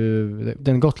är ju,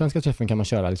 den gotländska tryffeln kan man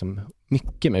köra liksom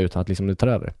mycket med utan att liksom det tar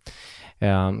över.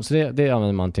 Så det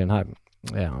använder man till den här.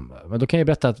 Men då kan jag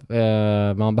berätta att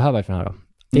vad man behöver för den här då.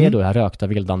 Det är då det här rökta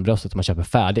vildanbröstet som man köper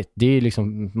färdigt. Det är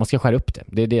liksom, man ska skära upp det.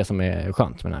 Det är det som är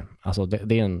skönt med den här. Alltså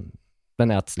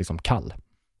den äts liksom kall.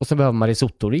 Och sen behöver man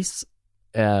risottoris,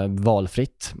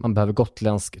 valfritt. Man behöver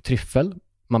gotländsk tryffel.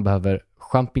 Man behöver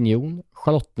champinjon,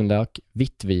 schalottenlök,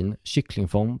 vitt vin,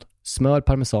 kycklingfond, smör,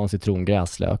 parmesan, citron,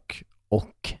 gräslök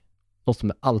och något som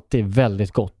är alltid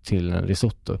väldigt gott till en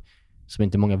risotto som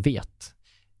inte många vet.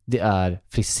 Det är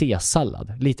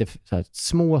frisésallad. Lite så här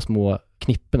små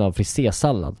knippen av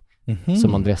frisésallad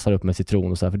som man dressar upp med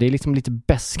citron och så här. För det är liksom lite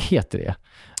bäskhet i det.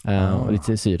 Och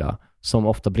lite syra som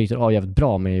ofta bryter av jävligt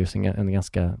bra med just en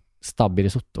ganska stabbig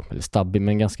risotto. Eller stabbig,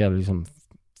 men ganska liksom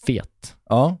fet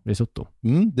risotto.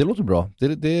 Det låter bra.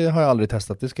 Det har jag aldrig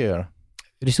testat. Det ska jag göra.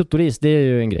 Risottoris, det är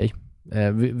ju en grej.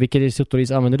 Vilket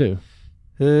risottoris använder du?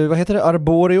 Vad heter det?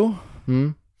 Arborio?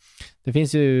 Det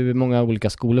finns ju många olika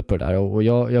skolor på det där. Och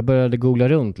jag började googla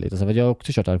runt lite. Så jag har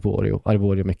också kört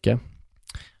arborio mycket.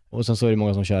 Och sen så är det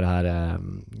många som kör det här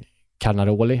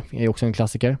Carnaroli. är också en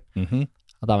klassiker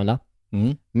att använda.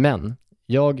 Men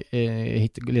jag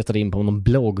letade in på någon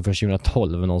blogg för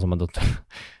 2012.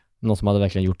 Någon som hade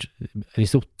verkligen gjort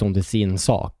risotton till sin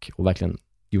sak och verkligen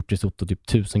gjort risotto typ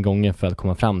 1000 gånger för att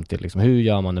komma fram till liksom, hur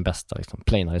gör man den bästa liksom,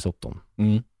 plaina risotton.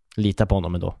 Lita på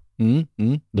honom då.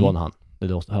 Det var han. Det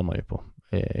hör man ju på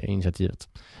initiativet.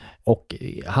 Och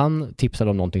han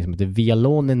tipsade om någonting som heter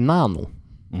Vialone Nano.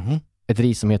 Ett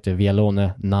ris som heter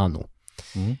Vialone Nano.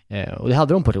 Och det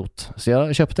hade de på rot. Så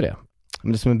jag köpte det.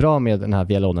 Men det som är bra med den här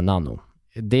Vialone Nano,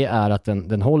 det är att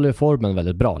den håller formen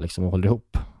väldigt bra liksom, och håller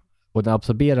ihop. Och den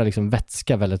absorberar liksom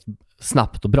vätska väldigt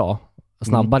snabbt och bra.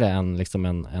 Snabbare än liksom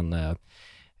en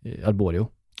arborio.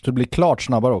 Så det blir klart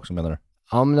snabbare också, menar du?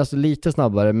 Ja, men alltså lite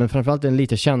snabbare, men framförallt är den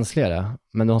lite känsligare.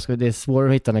 Men det är svårare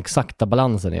att hitta den exakta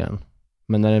balansen i den.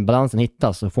 Men när den balansen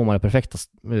hittas så får man det perfekta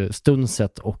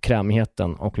stunset och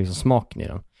krämigheten och liksom smaken i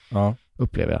den. Ja.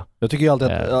 Upplever jag. Jag tycker ju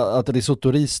alltid att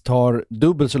risottoris tar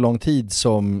dubbelt så lång tid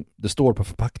som det står på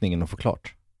förpackningen och få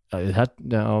klart.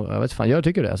 Jag vet fan, jag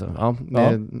tycker det alltså.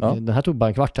 Den här tog bara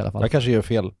en kvart i alla fall. Jag kanske gör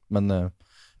fel, men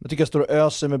jag tycker jag står och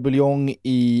öser med buljong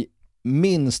i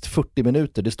minst 40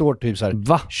 minuter. Det står typ så här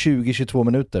 20-22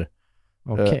 minuter.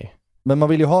 Okej. Men man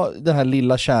vill ju ha den här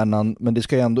lilla kärnan, men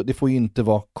det får ju inte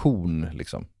vara korn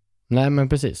liksom. Nej, men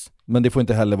precis. Men det får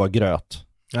inte heller vara gröt.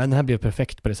 Nej, den här blev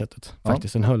perfekt på det sättet.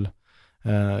 Faktiskt, den höll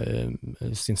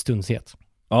sin stundshet.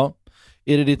 Ja.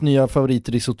 Är det ditt nya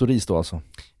favoritrisottoris då alltså?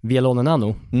 Vialone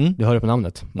Nano. Du hör på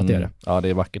namnet att det är det. Ja, det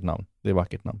är vackert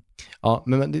namn. Ja,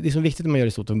 men det är så viktigt när man gör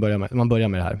risotto, man börjar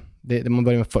med det här. Det man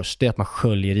börjar med först, det är att man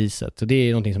sköljer riset. Så det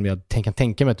är någonting som jag kan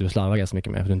tänka mig att du slarvar ganska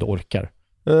mycket med för att du inte orkar.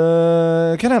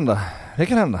 Det kan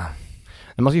hända.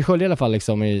 Men man ska skölja i alla fall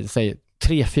liksom i, säg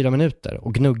 3-4 minuter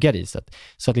och gnugga riset.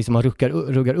 Så att liksom man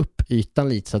ruggar upp ytan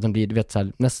lite så att den blir, du vet, så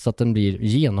här, nästan så att den blir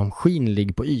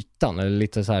genomskinlig på ytan. Eller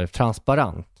lite så här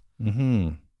transparent.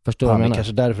 Förstår du vad jag menar?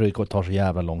 Kanske därför det tar så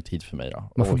jävla lång tid för mig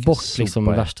då. Man får bort liksom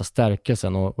värsta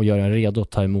stärkelsen och göra den redo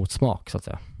att ta emot smak så att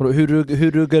säga.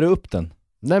 Hur ruggar du upp den?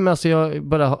 Nej men alltså jag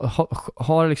bara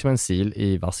har liksom en sil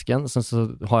i vasken, sen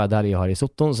så har jag där jag har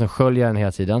risotton, sen sköljer jag den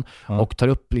hela tiden och tar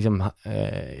upp liksom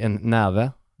en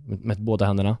näve med båda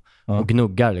händerna och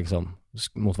gnuggar liksom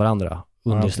mot varandra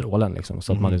under strålen liksom,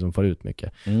 så att man liksom får ut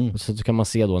mycket. Och så kan man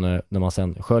se då när man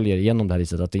sen sköljer igenom det här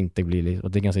riset att det inte blir,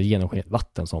 att det är ganska genomskinligt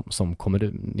vatten som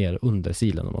kommer ner under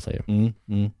silen om man säger.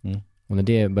 Och när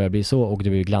det börjar bli så och det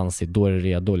blir glansigt, då är det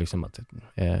redo liksom att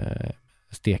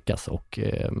stekas och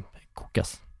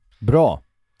kokas. Bra.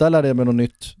 Där lärde jag mig något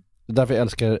nytt. Det är därför jag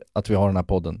älskar att vi har den här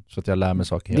podden, så att jag lär mig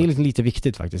saker. Det är lite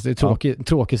viktigt faktiskt. Det är en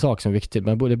tråkig sak som är viktigt,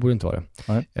 men det borde inte vara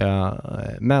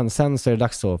det. Men sen så är det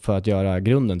dags då för att göra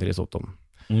grunden till risotton.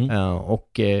 Och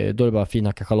då är det bara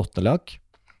finhacka schalottenlök.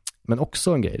 Men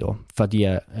också en grej då, för att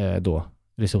ge då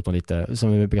risotton lite,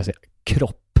 som vi brukar säga,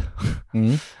 kropp.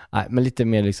 Nej, men lite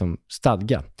mer liksom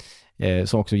stadga.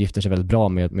 Som också gifter sig väldigt bra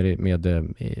med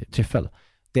tryffel.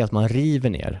 Det är att man river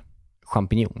ner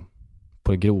champinjon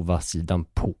på den grova sidan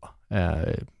på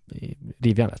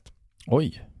rivjärnet.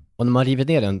 Oj. Och när man river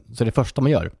ner den, så det första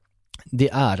man gör, det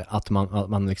är att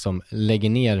man liksom lägger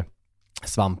ner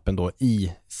svampen då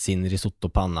i sin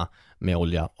risottopanna med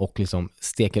olja och liksom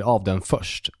steker av den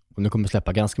först. Och nu kommer det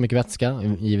släppa ganska mycket vätska,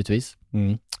 givetvis.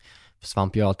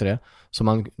 Svamp gör alltid det. Så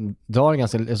man drar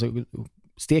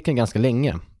steker ganska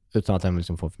länge utan att den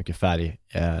liksom får för mycket färg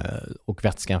och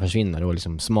vätskan försvinner och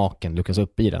liksom smaken luckras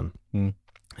upp i den.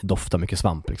 Doftar mycket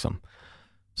svamp liksom.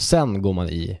 Sen går man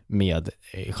i med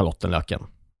schalottenlöken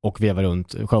och vevar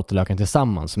runt schalottenlöken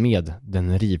tillsammans med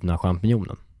den rivna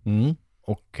champinjonen.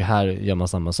 Och här gör man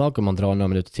samma sak och man drar några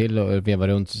minuter till och vevar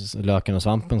runt löken och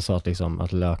svampen så att, liksom,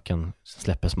 att löken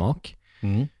släpper smak.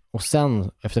 Och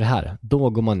sen efter det här, då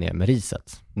går man ner med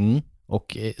riset.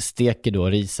 Och steker då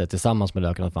riset tillsammans med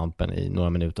löken och svampen i några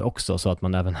minuter också, så att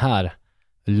man även här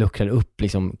luckrar upp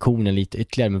liksom kornen lite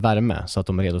ytterligare med värme så att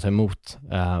de är redo att ta emot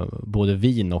både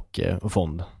vin och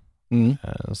fond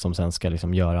som sen ska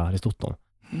liksom göra risotton.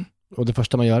 Och det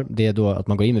första man gör, det är då att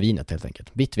man går in med vinet helt enkelt.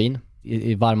 Vitt vin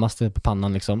i varmaste på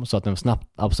pannan liksom, så att den snabbt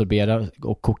absorberar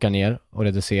och kokar ner och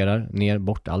reducerar ner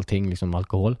bort allting liksom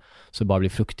alkohol, så det bara blir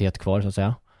fruktighet kvar så att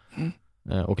säga.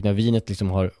 Och när vinet liksom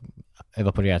har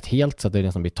evaporerat helt så att det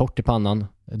nästan blir torrt i pannan,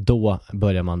 då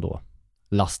börjar man då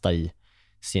lasta i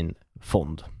sin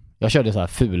fond. Jag körde så här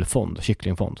fulfond,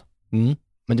 kycklingfond.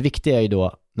 Men det viktiga är ju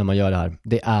då när man gör det här,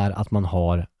 det är att man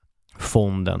har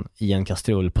fonden i en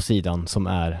kastrull på sidan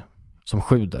som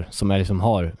sjuder, som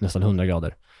har nästan 100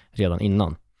 grader redan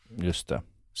innan. Just det.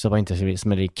 Så att man inte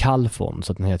smäller i kall fond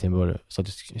så att den hela tiden så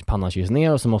att pannan kyls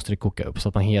ner och så måste det koka upp så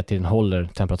att man hela tiden håller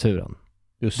temperaturen.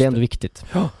 Just det är ändå viktigt.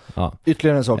 Ja.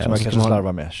 Ytterligare en sak som jag kanske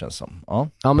slarvar med, känns som. Ja,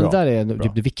 men det där är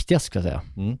det viktigaste, ska jag säga.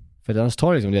 För annars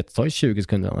tar det tar 20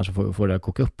 sekunder, annars får det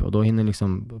koka upp och då hinner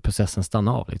liksom processen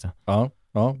stanna av lite. Ja,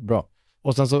 bra.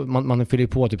 Och sen så man fyller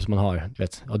på typ som man har,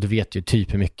 du vet ju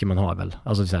typ hur mycket man har väl.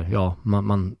 Alltså så här,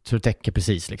 man tror det täcker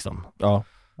precis liksom. Ja.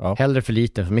 Hellre för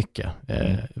lite för mycket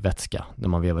vätska när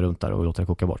man vevar runt där och låter det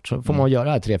koka bort. Så får man göra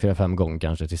det här 3, 4, 5 gånger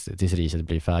kanske tills riset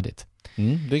blir färdigt.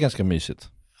 Det är ganska mysigt.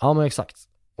 Ja, men exakt.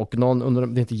 Och det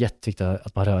är inte jätteviktigt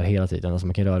att man rör hela tiden. Alltså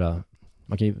man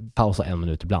kan ju pausa 1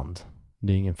 minut ibland.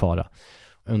 Det är ingen fara.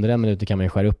 Under 1 minut kan man ju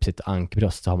skära upp sitt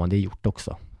ankbröst, så har man det gjort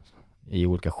också. I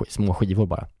olika små skivor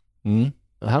bara.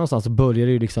 Här någonstans så börjar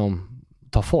det ju liksom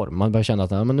ta form. Man börjar känna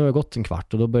att men nu har det gått en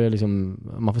kvart och då börjar liksom,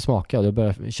 man får smaka och då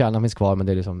börjar kärnan finns kvar, men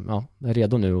det är liksom, det är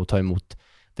redo nu att ta emot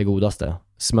det godaste.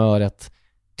 Smöret,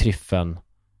 tryffeln,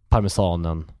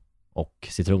 parmesanen och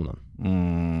citronen.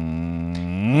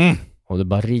 Och det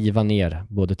bara riva ner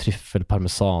både tryffel,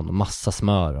 parmesan och massa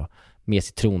smör och med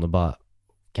citron och bara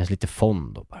kanske lite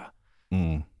fond och bara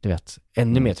du vet,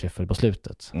 ännu mer tryffel på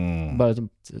slutet. Bara,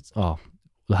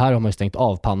 och här har man ju stängt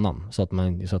av pannan så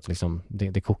att liksom,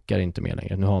 det kokar inte mer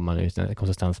längre. Nu har man ju den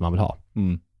konsistens man vill ha.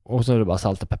 Och så är det bara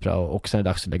salt och peppra och sen är det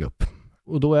dags att lägga upp.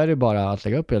 Och då är det bara att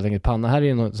lägga upp helt enkelt panna. Här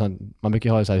är något sånt, man brukar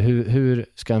ha så här, hur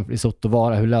ska en risotto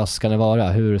vara? Hur lös ska den vara?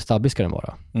 Hur stabbig ska den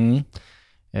vara?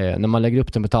 När man lägger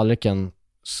upp den på tallriken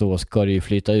så ska det ju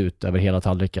flyta ut över hela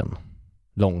tallriken.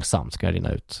 Långsamt ska det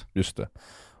rinna ut. Just det.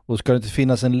 Och ska det inte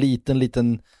finnas en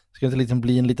ska det inte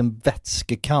bli en liten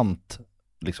vätskekant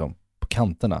liksom på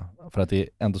kanterna, för att det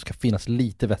ändå ska finnas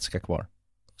lite vätska kvar.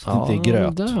 Så att det inte är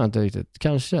gröt. Det är inte riktigt.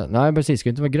 Kanske. Nej, precis. Det ska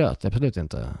inte vara gröt. Absolut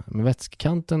inte. Men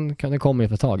vätskekanten kan det komma i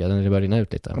för tag när det börjar rinna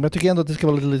ut lite. Men jag tycker ändå att det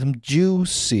ska vara lite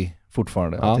juicy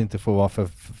fortfarande. Att det inte får vara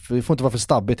det får inte vara för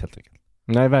stabbigt helt enkelt.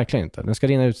 Nej, verkligen inte. Den ska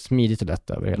rinna ut smidigt och lätt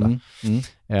över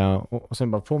hela. Och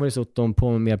sen bara på med risotton,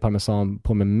 på med mer parmesan,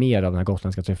 på med mer av den här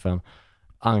gotländska tryffeln.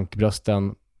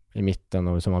 Ankbrösten i mitten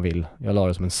och som man vill. Jag la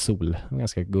det som en sol.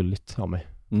 Ganska gulligt av mig.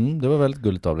 Det var väldigt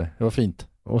gulligt av dig. Det var fint.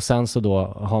 Och sen så då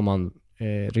har man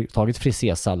tagit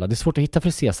frisésallad. Det är svårt att hitta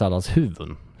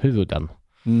frisésalladshuvuden.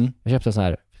 Jag köpte en sån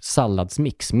här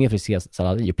salladsmix med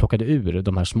frisésallad i och plockade ur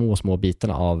de här små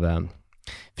bitarna av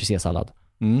frisésallad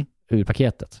ur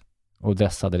paketet. Och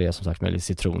dressade det som sagt med lite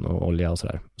citron och olja och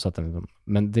sådär. Så att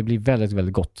men det blir väldigt,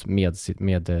 väldigt gott med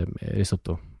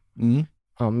risotto.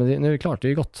 Ja, men nu är det klart. Det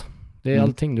är gott. Det är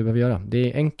allting du behöver göra.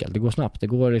 Det är enkelt. Det går snabbt. Det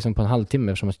går liksom på en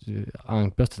halvtimme eftersom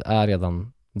ankbröstet är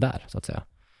redan där, så att säga.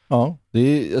 Ja, det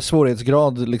är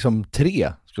svårighetsgrad liksom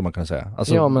 3 skulle man kunna säga.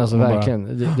 Alltså, ja, men alltså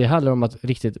verkligen. Det handlar om att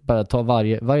riktigt bara ta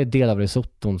varje del av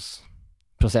risottons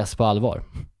process på allvar,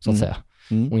 så att säga.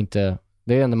 Och inte,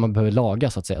 det är det enda man behöver laga,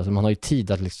 så att säga. Alltså man har ju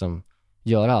tid att liksom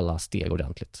göra alla steg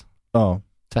ordentligt. Ja.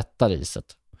 Tvätta riset.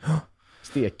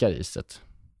 Steka riset.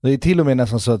 Det är till och med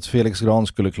nästan så att Felix Gran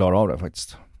skulle klara av det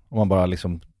faktiskt. Om man bara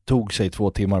liksom tog sig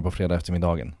 2 timmar på fredag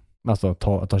eftermiddagen. Alltså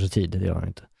tar sig tid, det gör han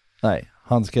inte. Nej,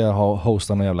 han ska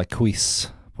hosta någon jävla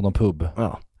quiz på någon pub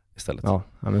istället. Ja,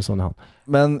 men sån är han.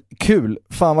 Men kul,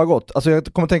 fan vad gott. Alltså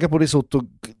jag kommer tänka på risotto.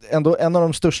 Ändå en av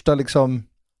de största liksom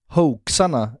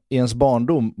hoaxarna i ens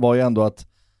barndom var ju ändå att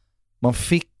man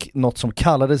fick något som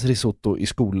kallades risotto i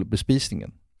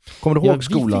skolbespisningen. Kommer du ihåg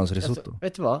skolans risotto? Alltså,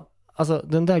 vet du vad? Alltså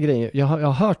den där grejen, jag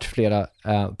har hört flera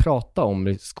prata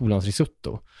om skolans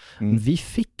risotto. Men vi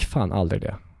fick fan aldrig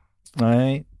det.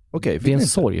 Nej, okej. Det är en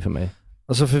sorg för mig.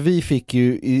 Alltså för vi fick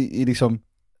ju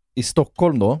i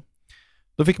Stockholm då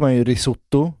fick man ju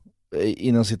risotto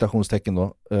inom citationstecken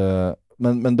då.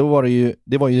 Men då var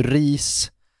det var ju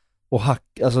ris och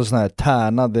alltså såna här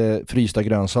tärnade frysta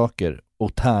grönsaker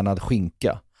och tärnad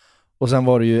skinka. Och sen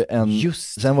var det ju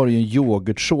en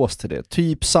yoghurtsås till det.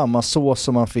 Typ samma sås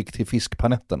som man fick till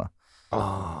fiskpanetterna.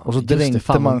 Och så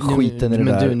dränkte man skiten i det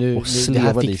där och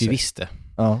slevade i sig.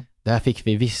 Det här fick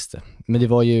vi visst. Men det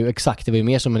var ju exakt, det var ju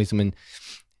mer som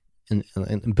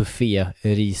en buffé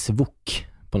risvok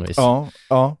på något vis.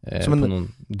 Ja. Som på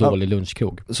någon dålig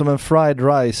lunchkrog. Som en fried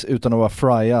rice utan att vara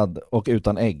friad och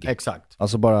utan ägg. Exakt.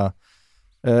 Alltså bara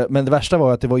men det värsta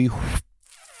var att det var ju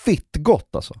fitt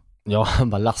gott alltså. Ja, han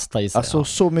bara lasta i sig. Alltså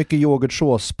så mycket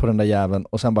yoghurtsås på den där jäveln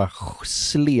och sen bara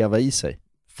sleva i sig.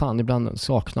 Fan, ibland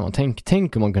saknar man.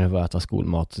 Tänk om man kunde få äta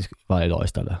skolmat varje dag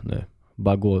istället nu.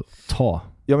 Bara gå och ta.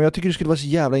 Ja, men jag tycker det skulle vara så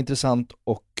jävla intressant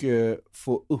och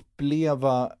få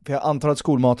uppleva, för jag antar att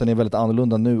skolmaten är väldigt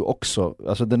annorlunda nu också.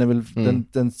 Alltså den är väl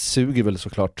den suger väl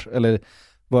såklart. Eller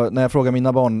när jag frågar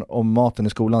mina barn om maten i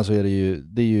skolan så är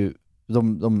det ju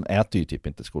de äter ju typ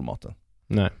inte skolmaten.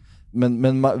 Nej.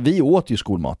 Men vi åt ju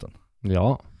skolmaten.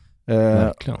 Ja.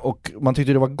 Och man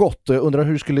tyckte det var gott. Och jag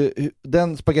undrar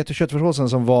den spagetti och köttfärssåsen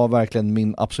som var verkligen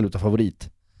min absoluta favorit.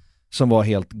 Som var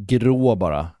helt grå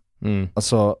bara.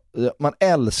 Alltså, man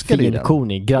älskade den.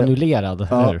 Finkornig, granulerad.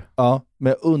 Ja, men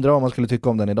jag undrar vad man skulle tycka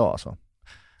om den idag alltså.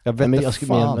 Jag vet inte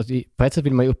fan. På ett sätt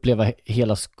vill man ju uppleva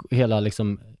hela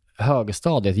liksom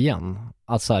högstadiet igen.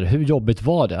 Att så här, hur jobbigt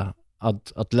var det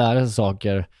att lära sig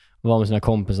saker, vara med sina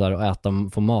kompisar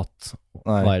och få mat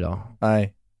varje dag?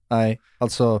 Nej.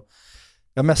 Alltså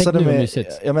jag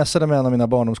mässade med en av mina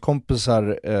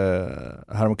barndomskompisar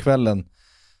häromkvällen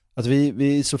att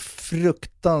vi är så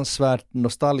fruktansvärt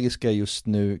nostalgiska just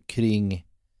nu kring,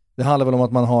 det handlar väl om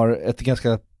att man har ett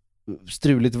ganska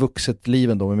struligt vuxet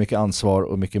liv ändå med mycket ansvar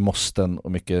och mycket måsten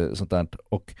och mycket sånt där,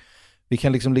 och vi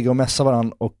kan liksom ligga och mässa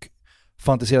varann och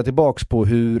fantisera tillbaks på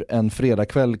hur en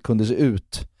fredagkväll kunde se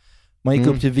ut. Man gick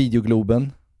upp till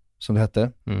Videogloben som det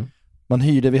hette.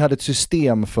 Vi hade ett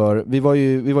system för, vi var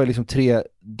ju liksom 3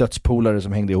 dödspolare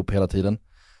som hängde ihop hela tiden.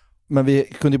 Men vi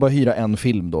kunde ju bara hyra en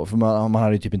film då, för man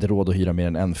hade ju typ inte råd att hyra mer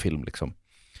än en film liksom.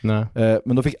 Nej.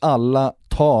 Men då fick alla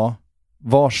ta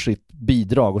varsitt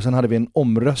bidrag och sen hade vi en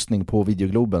omröstning på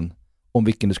Videogloben om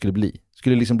vilken det skulle bli.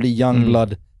 Skulle det liksom bli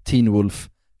Youngblood, Teen Wolf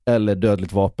eller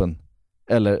Dödligt vapen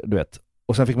eller du vet.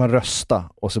 Och sen fick man rösta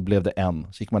och så blev det en.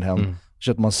 Så gick man hem, så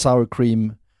köpte man sour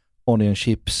cream, onion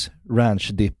chips,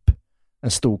 ranch dip,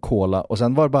 en stor cola och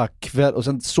sen var det bara kväll och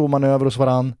sen såg man över hos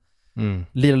varann.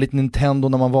 Lirade lite Nintendo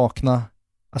när man vaknade.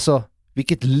 Alltså,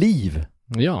 vilket liv!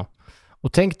 Ja,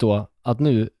 och tänk då att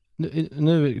nu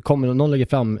kommer någon lägga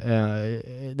fram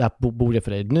det här bordet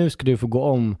för dig. Nu ska du få gå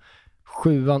om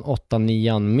 7an, 8an,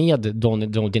 9an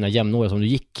med dina jämnåriga som du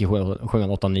gick i 7an,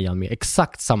 8an, 9an med.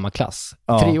 Exakt samma klass.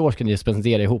 3 år ska ni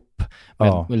spendera ihop med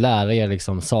att lära er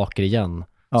liksom saker igen.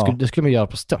 Ja. Det skulle man göra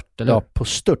på stört, eller? Ja, på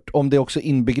stört. Om det också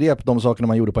inbegrep de sakerna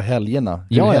man gjorde på helgerna.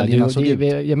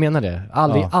 Jag menar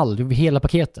det. Hela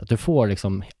paketet. Du får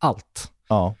liksom allt.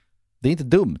 Ja. Det är inte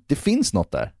dumt. Det finns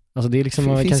något där. Alltså det är liksom,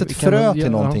 det finns ett frö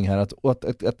till någonting här. Att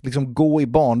liksom gå i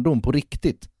barndom på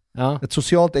riktigt. Ja. Ett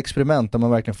socialt experiment där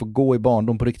man verkligen får gå i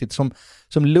barndom på riktigt.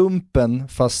 Som lumpen,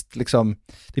 fast liksom...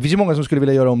 Det finns ju många som skulle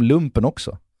vilja göra om lumpen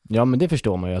också. Ja, men det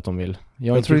förstår man ju att de vill.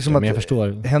 Jag tror liksom men jag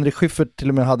förstår. Henrik Schyffert till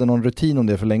och med hade någon rutin om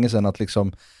det för länge sedan. Att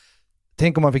liksom,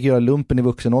 tänk om man fick göra lumpen i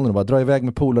vuxen ålder och bara dra iväg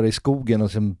med polare i skogen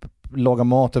och sen laga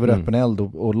mat över öppen eld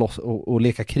och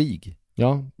leka krig.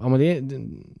 Ja, men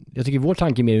jag tycker vår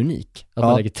tanke är mer unik. Att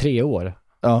man lägger 3 år.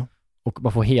 Ja. Och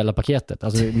man får hela paketet.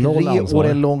 Alltså 3 år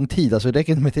är en lång tid. Alltså det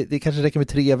kanske räcker med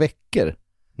 3 veckor.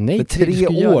 Nej,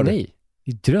 3 år. Nej,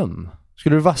 det är dröm.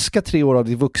 Skulle du vaska 3 år av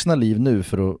ditt vuxna liv nu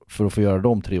för att få göra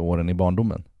de 3 åren i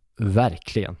barndomen?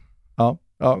 Verkligen. Ja,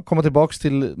 komma tillbaks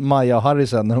till Maja och Harry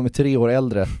sen när de är 3 år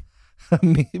äldre.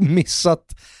 Missat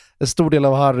en stor del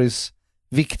av Harrys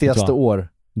viktigaste år.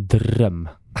 Dröm.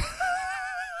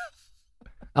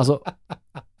 Alltså,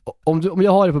 om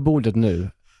jag har det på bordet nu.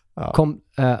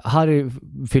 Harry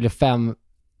fyller 5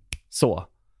 så.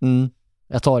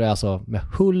 Jag tar det alltså med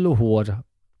hull och hår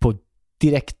på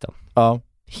direkten. Ja.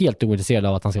 Helt ointresserad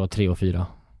av att han ska vara 3 och 4.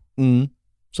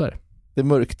 Så är det. Det är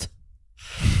mörkt.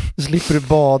 Slipper du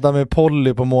bada med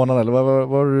Polly på månaden eller vad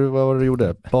var det du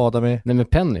gjorde? Bada med... Nej, med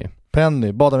Penny.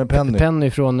 Bada med Penny. Penny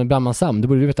från Bramman Sam, det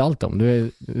borde du veta allt om.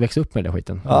 Du växte upp med den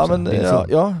skiten.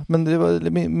 Men det var,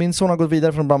 min son har gått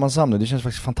vidare från Bramman Sam nu. Det känns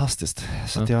faktiskt fantastiskt.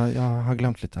 Så att jag har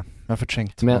glömt lite. Jag har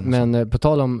förträngt. Men på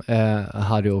tal om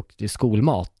Harry och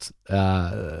skolmat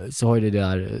så har ju det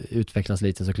där utvecklats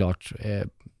lite såklart.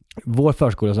 Vår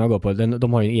förskola som jag går på,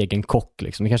 de har ju en egen kock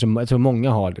liksom. Jag tror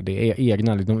många har det är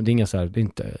egna, det är inga så här,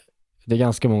 det är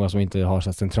ganska många som inte har så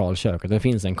här centralkök. Det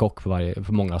finns en kock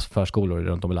för många förskolor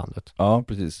runt om i landet. Ja,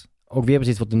 precis. Och vi har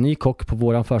precis fått en ny kock på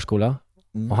våran förskola.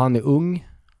 Och han är ung,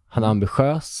 han är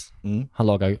ambitiös, han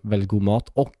lagar väldigt god mat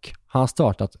och han har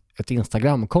startat ett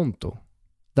Instagram-konto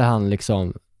där han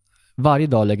liksom varje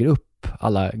dag lägger upp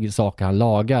alla saker han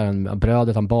lagar,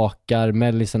 brödet han bakar,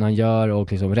 mellisen han gör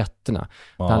och liksom rätterna.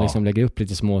 Ja. Han liksom lägger upp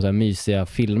lite små så här mysiga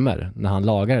filmer när han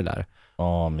lagar det där.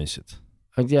 Ja, mysigt.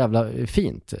 Jävla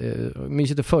fint.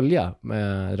 Mysigt att följa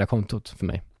med det där kontot för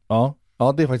mig. Ja,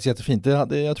 det är faktiskt jättefint.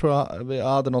 Jag tror jag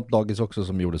hade något dagis också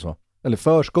som gjorde så. Eller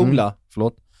förskola,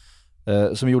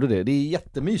 som gjorde det. Det är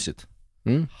jättemysigt.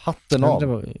 Hatten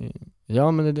av.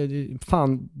 Ja, men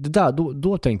fan, det där,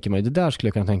 då tänker man ju, det där skulle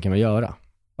jag kunna tänka mig göra.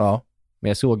 Ja. Men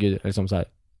jag såg ju liksom så här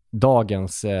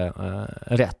dagens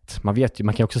rätt. Man vet ju,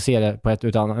 man kan också se det på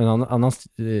en annan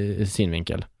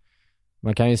synvinkel.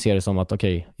 Man kan ju se det som att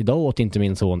okej, idag åt inte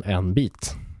min son en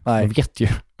bit. Nej. Man vet ju.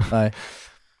 Nej.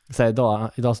 Så här,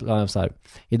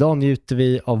 idag njuter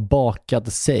vi av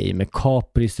bakad sej med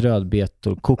kapris,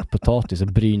 rödbetor, kokt potatis och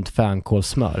brynt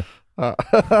fänkålsmör. Det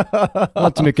var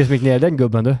inte mycket som gick ner i den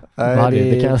gubben du. Nej,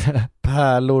 det kan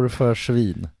pärlor för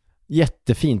svin.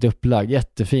 Jättefint upplagd,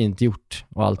 jättefint gjort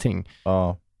och allting.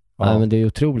 Ja. Nej, men det är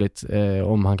otroligt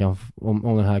om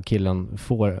den här killen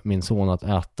får min son att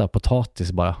äta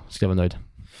potatis bara, ska jag vara nöjd.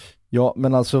 Ja,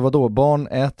 men alltså vadå? Barn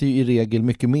äter ju i regel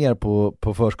mycket mer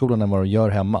på förskolan än vad de gör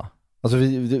hemma. Alltså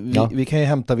vi kan ju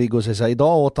hämta Viggo och säga så här,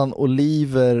 idag åt han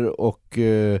oliver och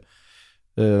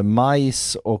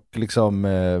majs och liksom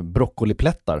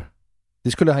broccoliplättar.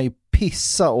 Det skulle han ju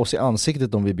pissa oss i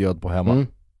ansiktet om vi bjöd på hemma.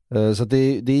 Så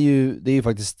det är ju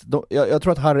faktiskt... Jag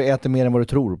tror att Harry äter mer än vad du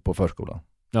tror på förskolan.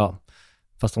 Ja,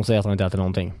 fast de säger att han inte äter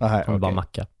någonting. Aha, han vill bara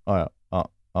macka. Ja,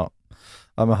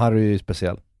 men Harry är ju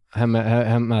speciell.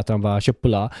 Hemma äter han bara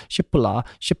köttbullar. Köttbullar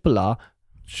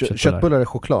är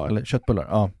choklad, eller köttbullar?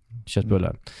 Ja.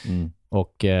 Köttbullar.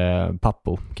 Och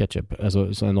pappo, ketchup.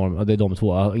 Alltså så enormt. Det är de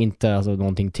två. Inte alltså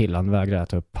någonting till. Han vägrar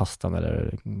äta upp pastan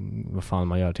eller vad fan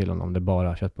man gör till honom. Det är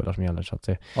bara köttbullar som gäller. Så att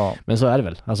men så är det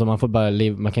väl. Alltså man får bara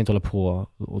man kan inte hålla på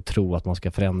och tro att man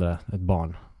ska förändra ett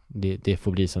barn. Det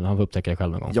får bli så. Han får upptäcka det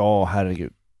själv någon gång. Ja,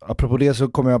 herregud. Apropå det så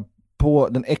kommer jag på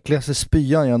den äckligaste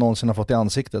spyan jag någonsin har fått i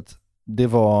ansiktet. Det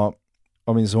var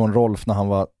av min son Rolf när han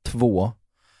var 2.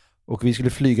 Och vi skulle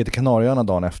flyga till Kanarieöarna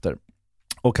dagen efter.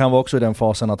 Och han var också i den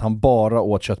fasen att han bara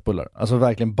åt köttbullar. Alltså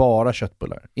verkligen bara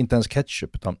köttbullar. Inte ens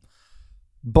ketchup, utan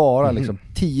bara liksom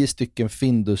 10 stycken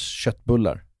Findus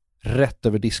köttbullar. Rätt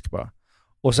över disk bara.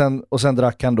 Och sen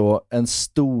drack han då en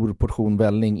stor portion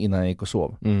välling innan han gick och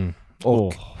sov.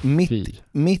 Och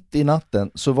mitt i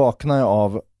natten så vaknade jag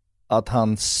av att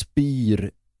han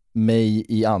spyr mig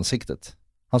i ansiktet.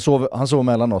 Han sov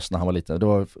mellan oss när han var liten. Det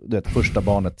var det första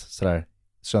barnet sådär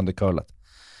söndercurlat.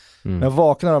 Men jag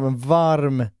vaknade av en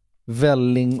varm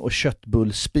välling och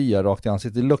köttbullspya rakt i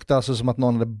ansiktet. Det luktar alltså som att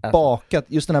någon hade bakat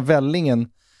just den här vällingen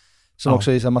som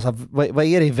också är så massa, vad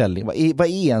är det i välling? Vad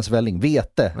är ens välling?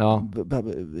 Vete.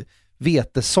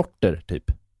 Vetesorter typ.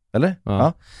 Eller?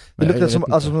 Ja. Det luktar som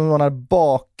alltså som någon har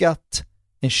bakat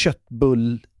en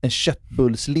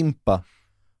köttbullslimpa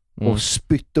och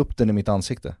spytt upp den i mitt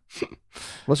ansikte. Det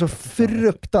var så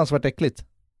fruktansvärt äckligt.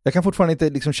 Jag kan fortfarande inte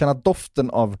liksom känna doften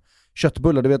av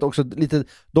köttbullar. Du vet också lite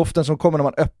doften som kommer när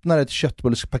man öppnar ett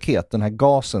köttbullspaket, den här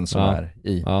gasen som är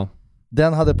i. Ja.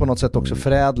 Den hade på något sätt också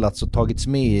förädlats och tagits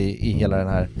med i hela den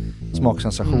här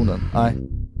smaksensationen. Nej.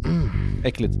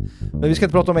 Äckligt. Men vi ska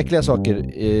inte prata om äckliga saker.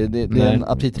 Det är en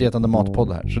aptitretande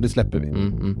matpodd här, så det släpper vi.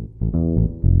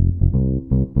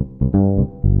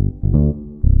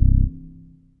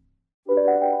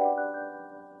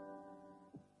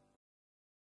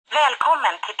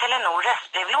 Välkommen till Telenor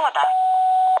röstbrevlåda.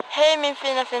 Hej min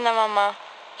fina mamma.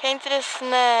 Kan inte du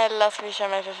snälla swisha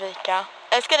mig för fika?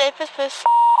 Älskar dig, puss puss.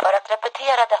 För att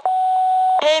repetera det.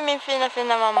 Hej min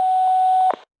fina mamma.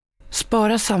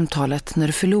 Spara samtalet när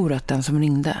du förlorat den som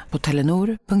ringde på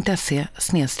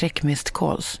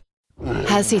telenor.se/missed-calls.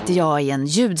 Här sitter jag i en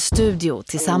ljudstudio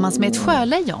tillsammans med ett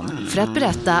sjölejon för att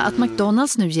berätta att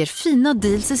McDonald's nu ger fina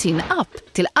deals i sin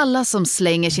app till alla som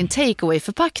slänger sin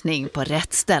takeaway-förpackning på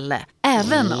rätt ställe.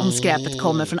 Även om skräpet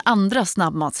kommer från andra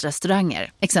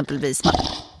snabbmatsrestauranger, exempelvis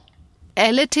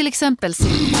eller till exempel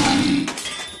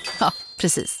ja,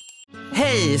 precis.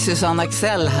 Hej, Susanne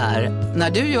Axel här.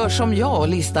 När du gör som jag och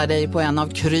listar dig på en av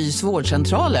Krys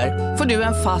vårdcentraler får du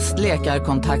en fast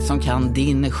läkarkontakt som kan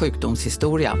din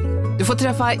sjukdomshistoria. Du får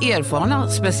träffa erfarna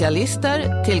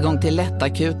specialister, tillgång till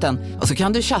lättakuten och så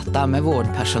kan du chatta med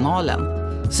vårdpersonalen.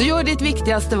 Så gör ditt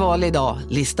viktigaste val idag,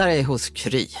 lista dig hos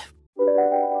Kry.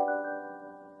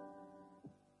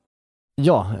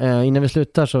 Ja, innan vi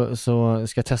slutar så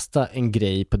ska jag testa en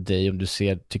grej på dig om du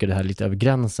tycker det här är lite över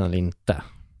gränsen eller inte.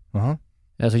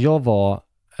 Alltså jag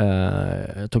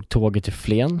tog tåget till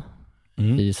Flen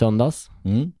i söndags.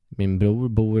 Min bror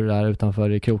bor där utanför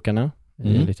i krokarna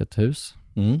i ett litet hus.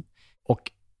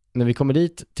 Och när vi kommer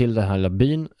dit till den här lilla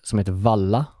byn som heter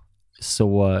Valla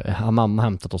så har mamma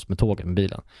hämtat oss med tåget med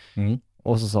bilen.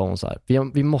 Och så sa hon så här,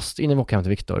 vi måste, innan vi åker hem till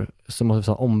Viktor så måste vi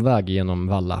ta en omväg genom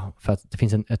Valla för att det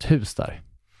finns ett hus där.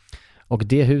 Och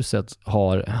det huset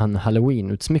har en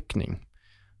Halloween-utsmyckning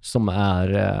som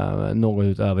är något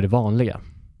utöver det vanliga.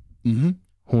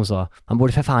 Hon sa, man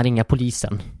borde för fan ringa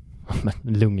polisen. Men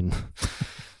lugn.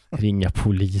 Ringa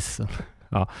polisen.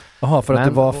 Ja. Jaha, för att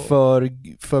det var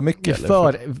för mycket?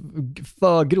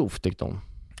 För grovt tyckte hon.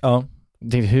 Ja.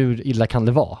 Hur illa kan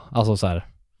det vara? Alltså så här.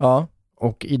 Ja.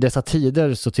 Och i dessa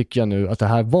tider så tycker jag nu att det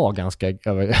här var ganska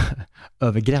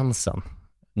över gränsen.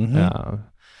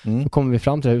 Då kommer vi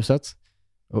fram till huset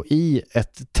och i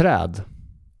ett träd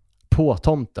på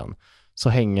tomten så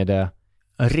hänger det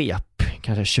rep,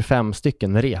 kanske 25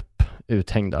 stycken rep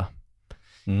uthängda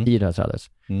i det här trädet.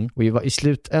 Och i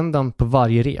slutändan på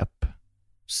varje rep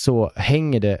så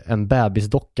hänger det en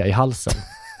bebisdocka i halsen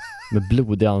med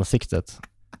blod i ansiktet.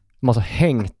 De har alltså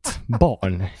hängt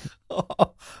barn.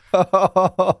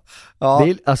 Ja. Det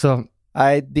är, alltså,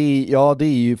 nej, det är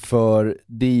ju för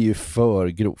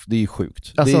grovt. Det är ju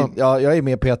sjukt. Alltså, jag är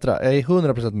med Petra. Jag är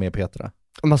 100% med Petra.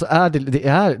 Alltså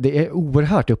det är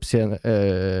oerhört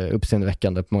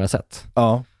uppseendeväckande på många sätt.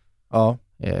 Ja.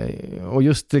 Och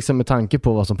just liksom med tanke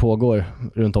på vad som pågår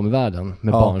runt om i världen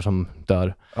med barn som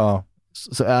dör,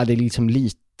 så är det liksom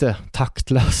lite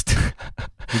taktlöst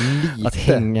att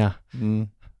hänga.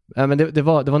 Ja, men det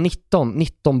var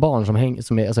 19 barn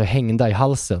som är alltså hängda i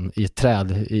halsen i ett träd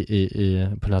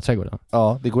på den här trädgården.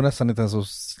 Ja, det går nästan inte ens att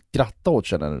skratta åt,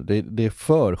 känner. Det är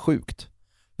för sjukt.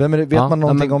 Vet man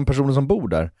någonting om personen som bor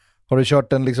där? Har du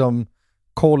kört en liksom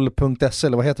koll.se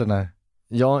eller vad heter den här?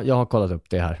 Ja, jag har kollat upp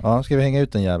det här. Ja, ska vi hänga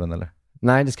ut den jäveln eller?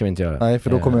 Nej, det ska vi inte göra. Nej, för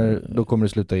då kommer det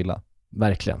sluta illa.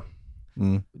 Verkligen.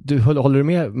 Håller du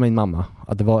med min mamma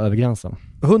att det var över gränsen?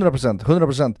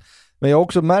 100%. Men jag har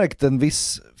också märkt en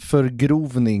viss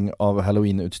förgrovning av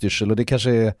Halloween-utstyrsel, och det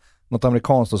kanske är något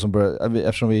amerikanskt då som börjar,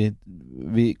 eftersom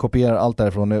vi kopierar allt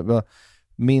därifrån.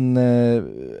 Min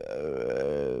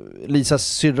Lisas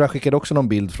syrra skickade också någon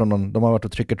bild från de har varit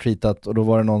och trick-or-treatat, och då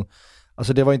var det någon,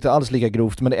 alltså det var inte alls lika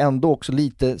grovt, men det är ändå också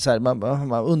lite så här,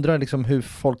 man undrar liksom hur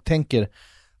folk tänker.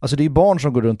 Alltså det är ju barn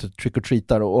som går runt och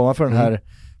trick-or-treatar, och ovanför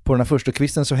på den här första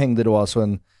kvisten så hängde då alltså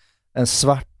en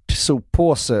svart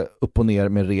soppåse upp och ner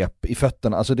med rep i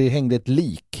fötterna. Alltså det hängde ett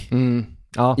lik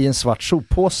i en svart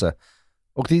soppåse.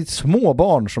 Och det är små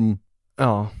barn som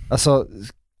alltså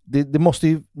det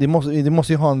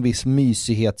måste ju ha en viss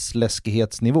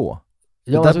mysighets-läskighetsnivå.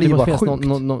 Ja, det, alltså, det måste finnas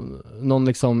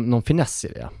någon finess i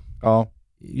det. Ja.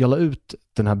 Jag la ut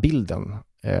den här bilden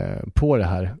på det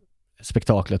här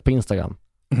spektaklet på Instagram.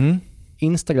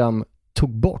 Instagram tog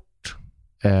bort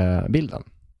bilden.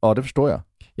 Ja, det förstår jag.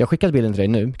 Jag skickade bilden till dig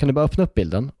nu. Kan du bara öppna upp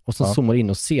bilden och så zoomar in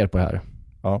och ser på det här?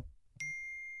 Ja.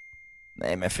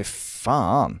 Nej, men för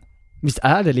fan. Visst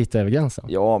är det lite över gränsen?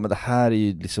 Ja, men det här är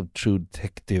ju liksom True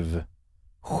Detective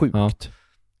sjukt. Ja.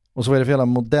 Och så är det för jävla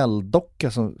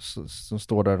modelldocka som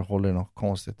står där och håller i något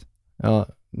konstigt. Ja,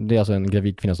 det är alltså en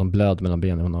gravid kvinna som blöd mellan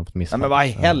benen. Hon har fått missfall. Nej, men vad i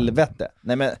helvete?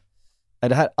 Nej, men är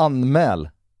det här anmäl?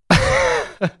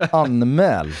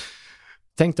 Anmäl?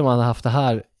 Tänk om man hade haft det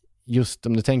här, just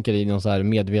om du tänker i någon så här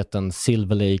medveten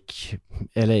Silver Lake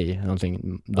LA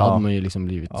någonting, då hade man ju liksom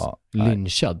blivit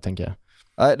lynchad, tänker jag.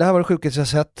 Nej, det här var det sjukaste jag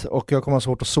sett och jag kommer ha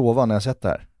svårt att sova när jag sett det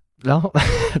här. Ja,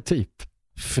 typ.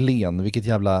 Flen, vilken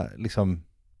jävla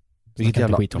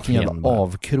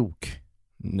avkrok.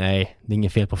 Nej, det är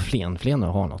inget fel på flen. Flen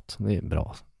har något. Det är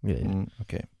bra grejer.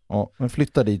 Okej. Ja, men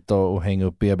flytta dit då och häng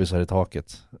upp bebisar i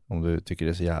taket om du tycker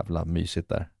det är så jävla mysigt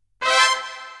där.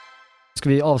 Ska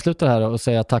vi avsluta det här och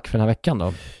säga tack för den här veckan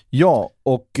då? Ja,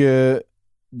 och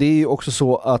det är ju också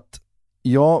så att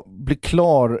jag blir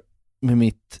klar med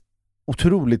mitt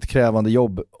otroligt krävande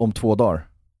jobb om 2 dagar.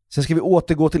 Sen ska vi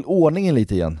återgå till ordningen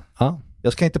lite igen. Ja.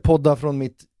 Jag ska inte podda från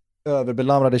mitt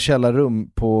överbelamrade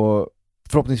källarrum på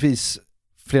förhoppningsvis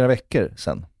flera veckor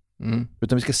sen.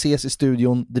 Utan vi ska ses i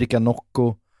studion, dricka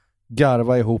Nocco,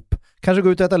 garva ihop, kanske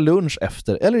gå ut och äta lunch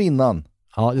efter eller innan.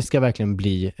 Ja, det ska verkligen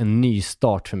bli en ny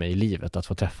start för mig i livet att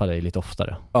få träffa dig lite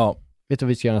oftare. Ja. Vet du vad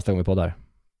vi ska göra nästa gång vi poddar?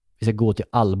 Vi ska gå till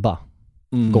Alba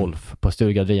golf på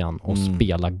Sturgallerian och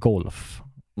spela golf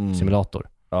simulator.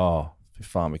 Ja, fy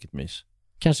fan vilket mys.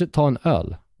 Kanske ta en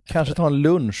öl. Kanske ta en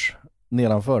lunch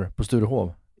nedanför på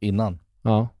Sturehov innan.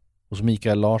 Ja. Och så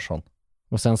Mikael Larsson.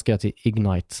 Och sen ska jag till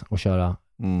Ignite och köra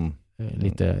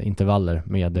lite intervaller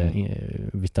med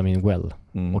Vitamin Well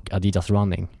och Adidas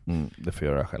Running. Det får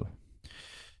jag göra själv.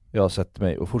 Jag har sett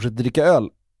mig och fortsätter dricka öl.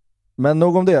 Men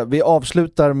nog om det. Vi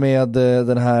avslutar med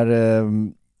den här...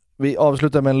 vi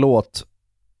avslutar med en låt.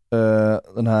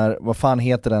 Den här... Vad fan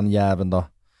heter den jäveln då?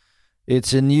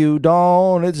 It's a new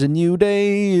dawn, it's a new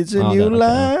day, it's a new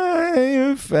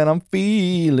life and I'm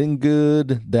feeling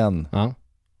good. Den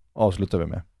avslutar vi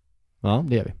med. Ja,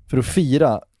 det gör vi. För att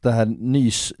fira det här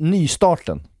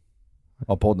nystarten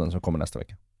av podden som kommer nästa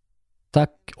vecka.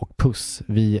 Tack och puss.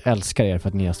 Vi älskar er för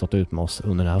att ni har stått ut med oss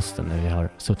under den här hösten när vi har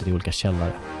suttit i olika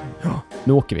källare. Ja.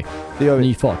 Nu åker vi. Det gör vi.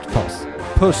 Ny fart, paus.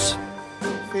 Puss!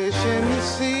 Fish in the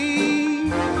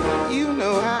sea, you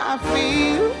know how I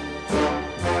feel.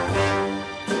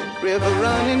 River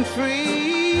running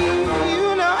free,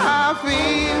 you know how I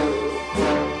feel.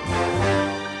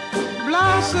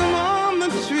 Blossom on the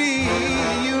tree,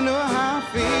 you know how I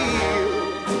feel.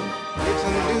 It's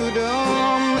a new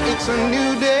dawn, it's a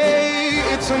new day,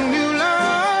 it's a new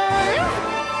life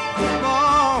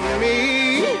for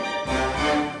me,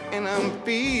 and I'm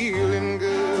feeling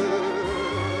good.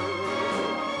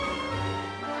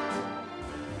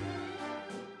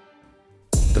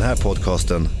 Den här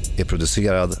podcasten är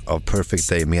producerad av Perfect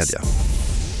Day Media.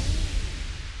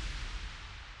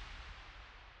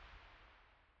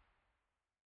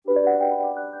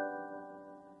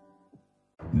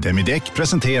 Demideck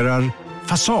presenterar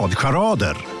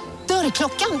Fasadcharader.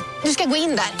 Dörrklockan. Du ska gå in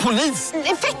där. Polis?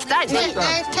 Effektar?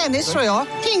 Nej, tennis tror jag.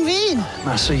 Pingvin.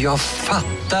 Alltså jag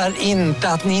fattar inte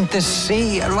att ni inte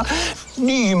ser. Va?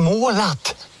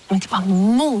 Nymålat. Men det var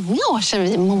många år sedan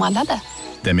vi målade.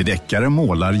 Demideckare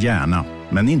målar gärna,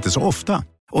 men inte så ofta.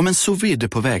 Om en sous vide är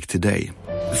på väg till dig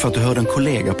för att du hörde en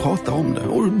kollega prata om det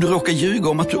och du råkar ljuga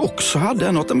om att du också hade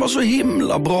en och att den var så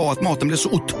himla bra att maten blev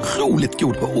så otroligt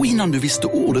god. Och innan du visste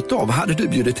ordet av hade du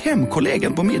bjudit hem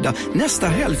kollegan på middag nästa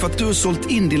helg för att du har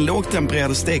sålt in din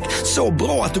lågtempererade stek så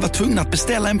bra att du var tvungen att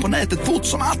beställa en på nätet fort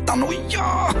som attan. Och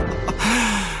ja!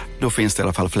 Då finns det i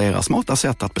alla fall flera smarta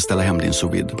sätt att beställa hem din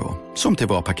sous vide på. Som till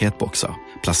våra paketboxar.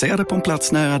 Placerade på en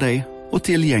plats nära dig och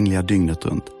tillgängliga dygnet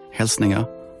runt. Hälsningar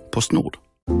Postnord.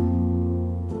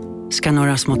 Ska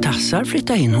några små tassar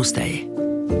flytta in hos dig?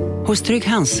 Hos Trygg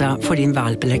Hansa får din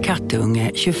valp eller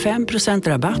kattunge 25%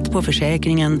 rabatt på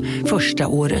försäkringen första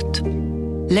året.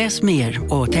 Läs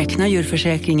mer och teckna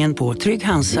djurförsäkringen på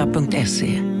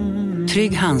trygghansa.se.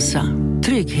 Trygg Hansa,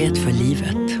 trygghet för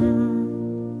livet.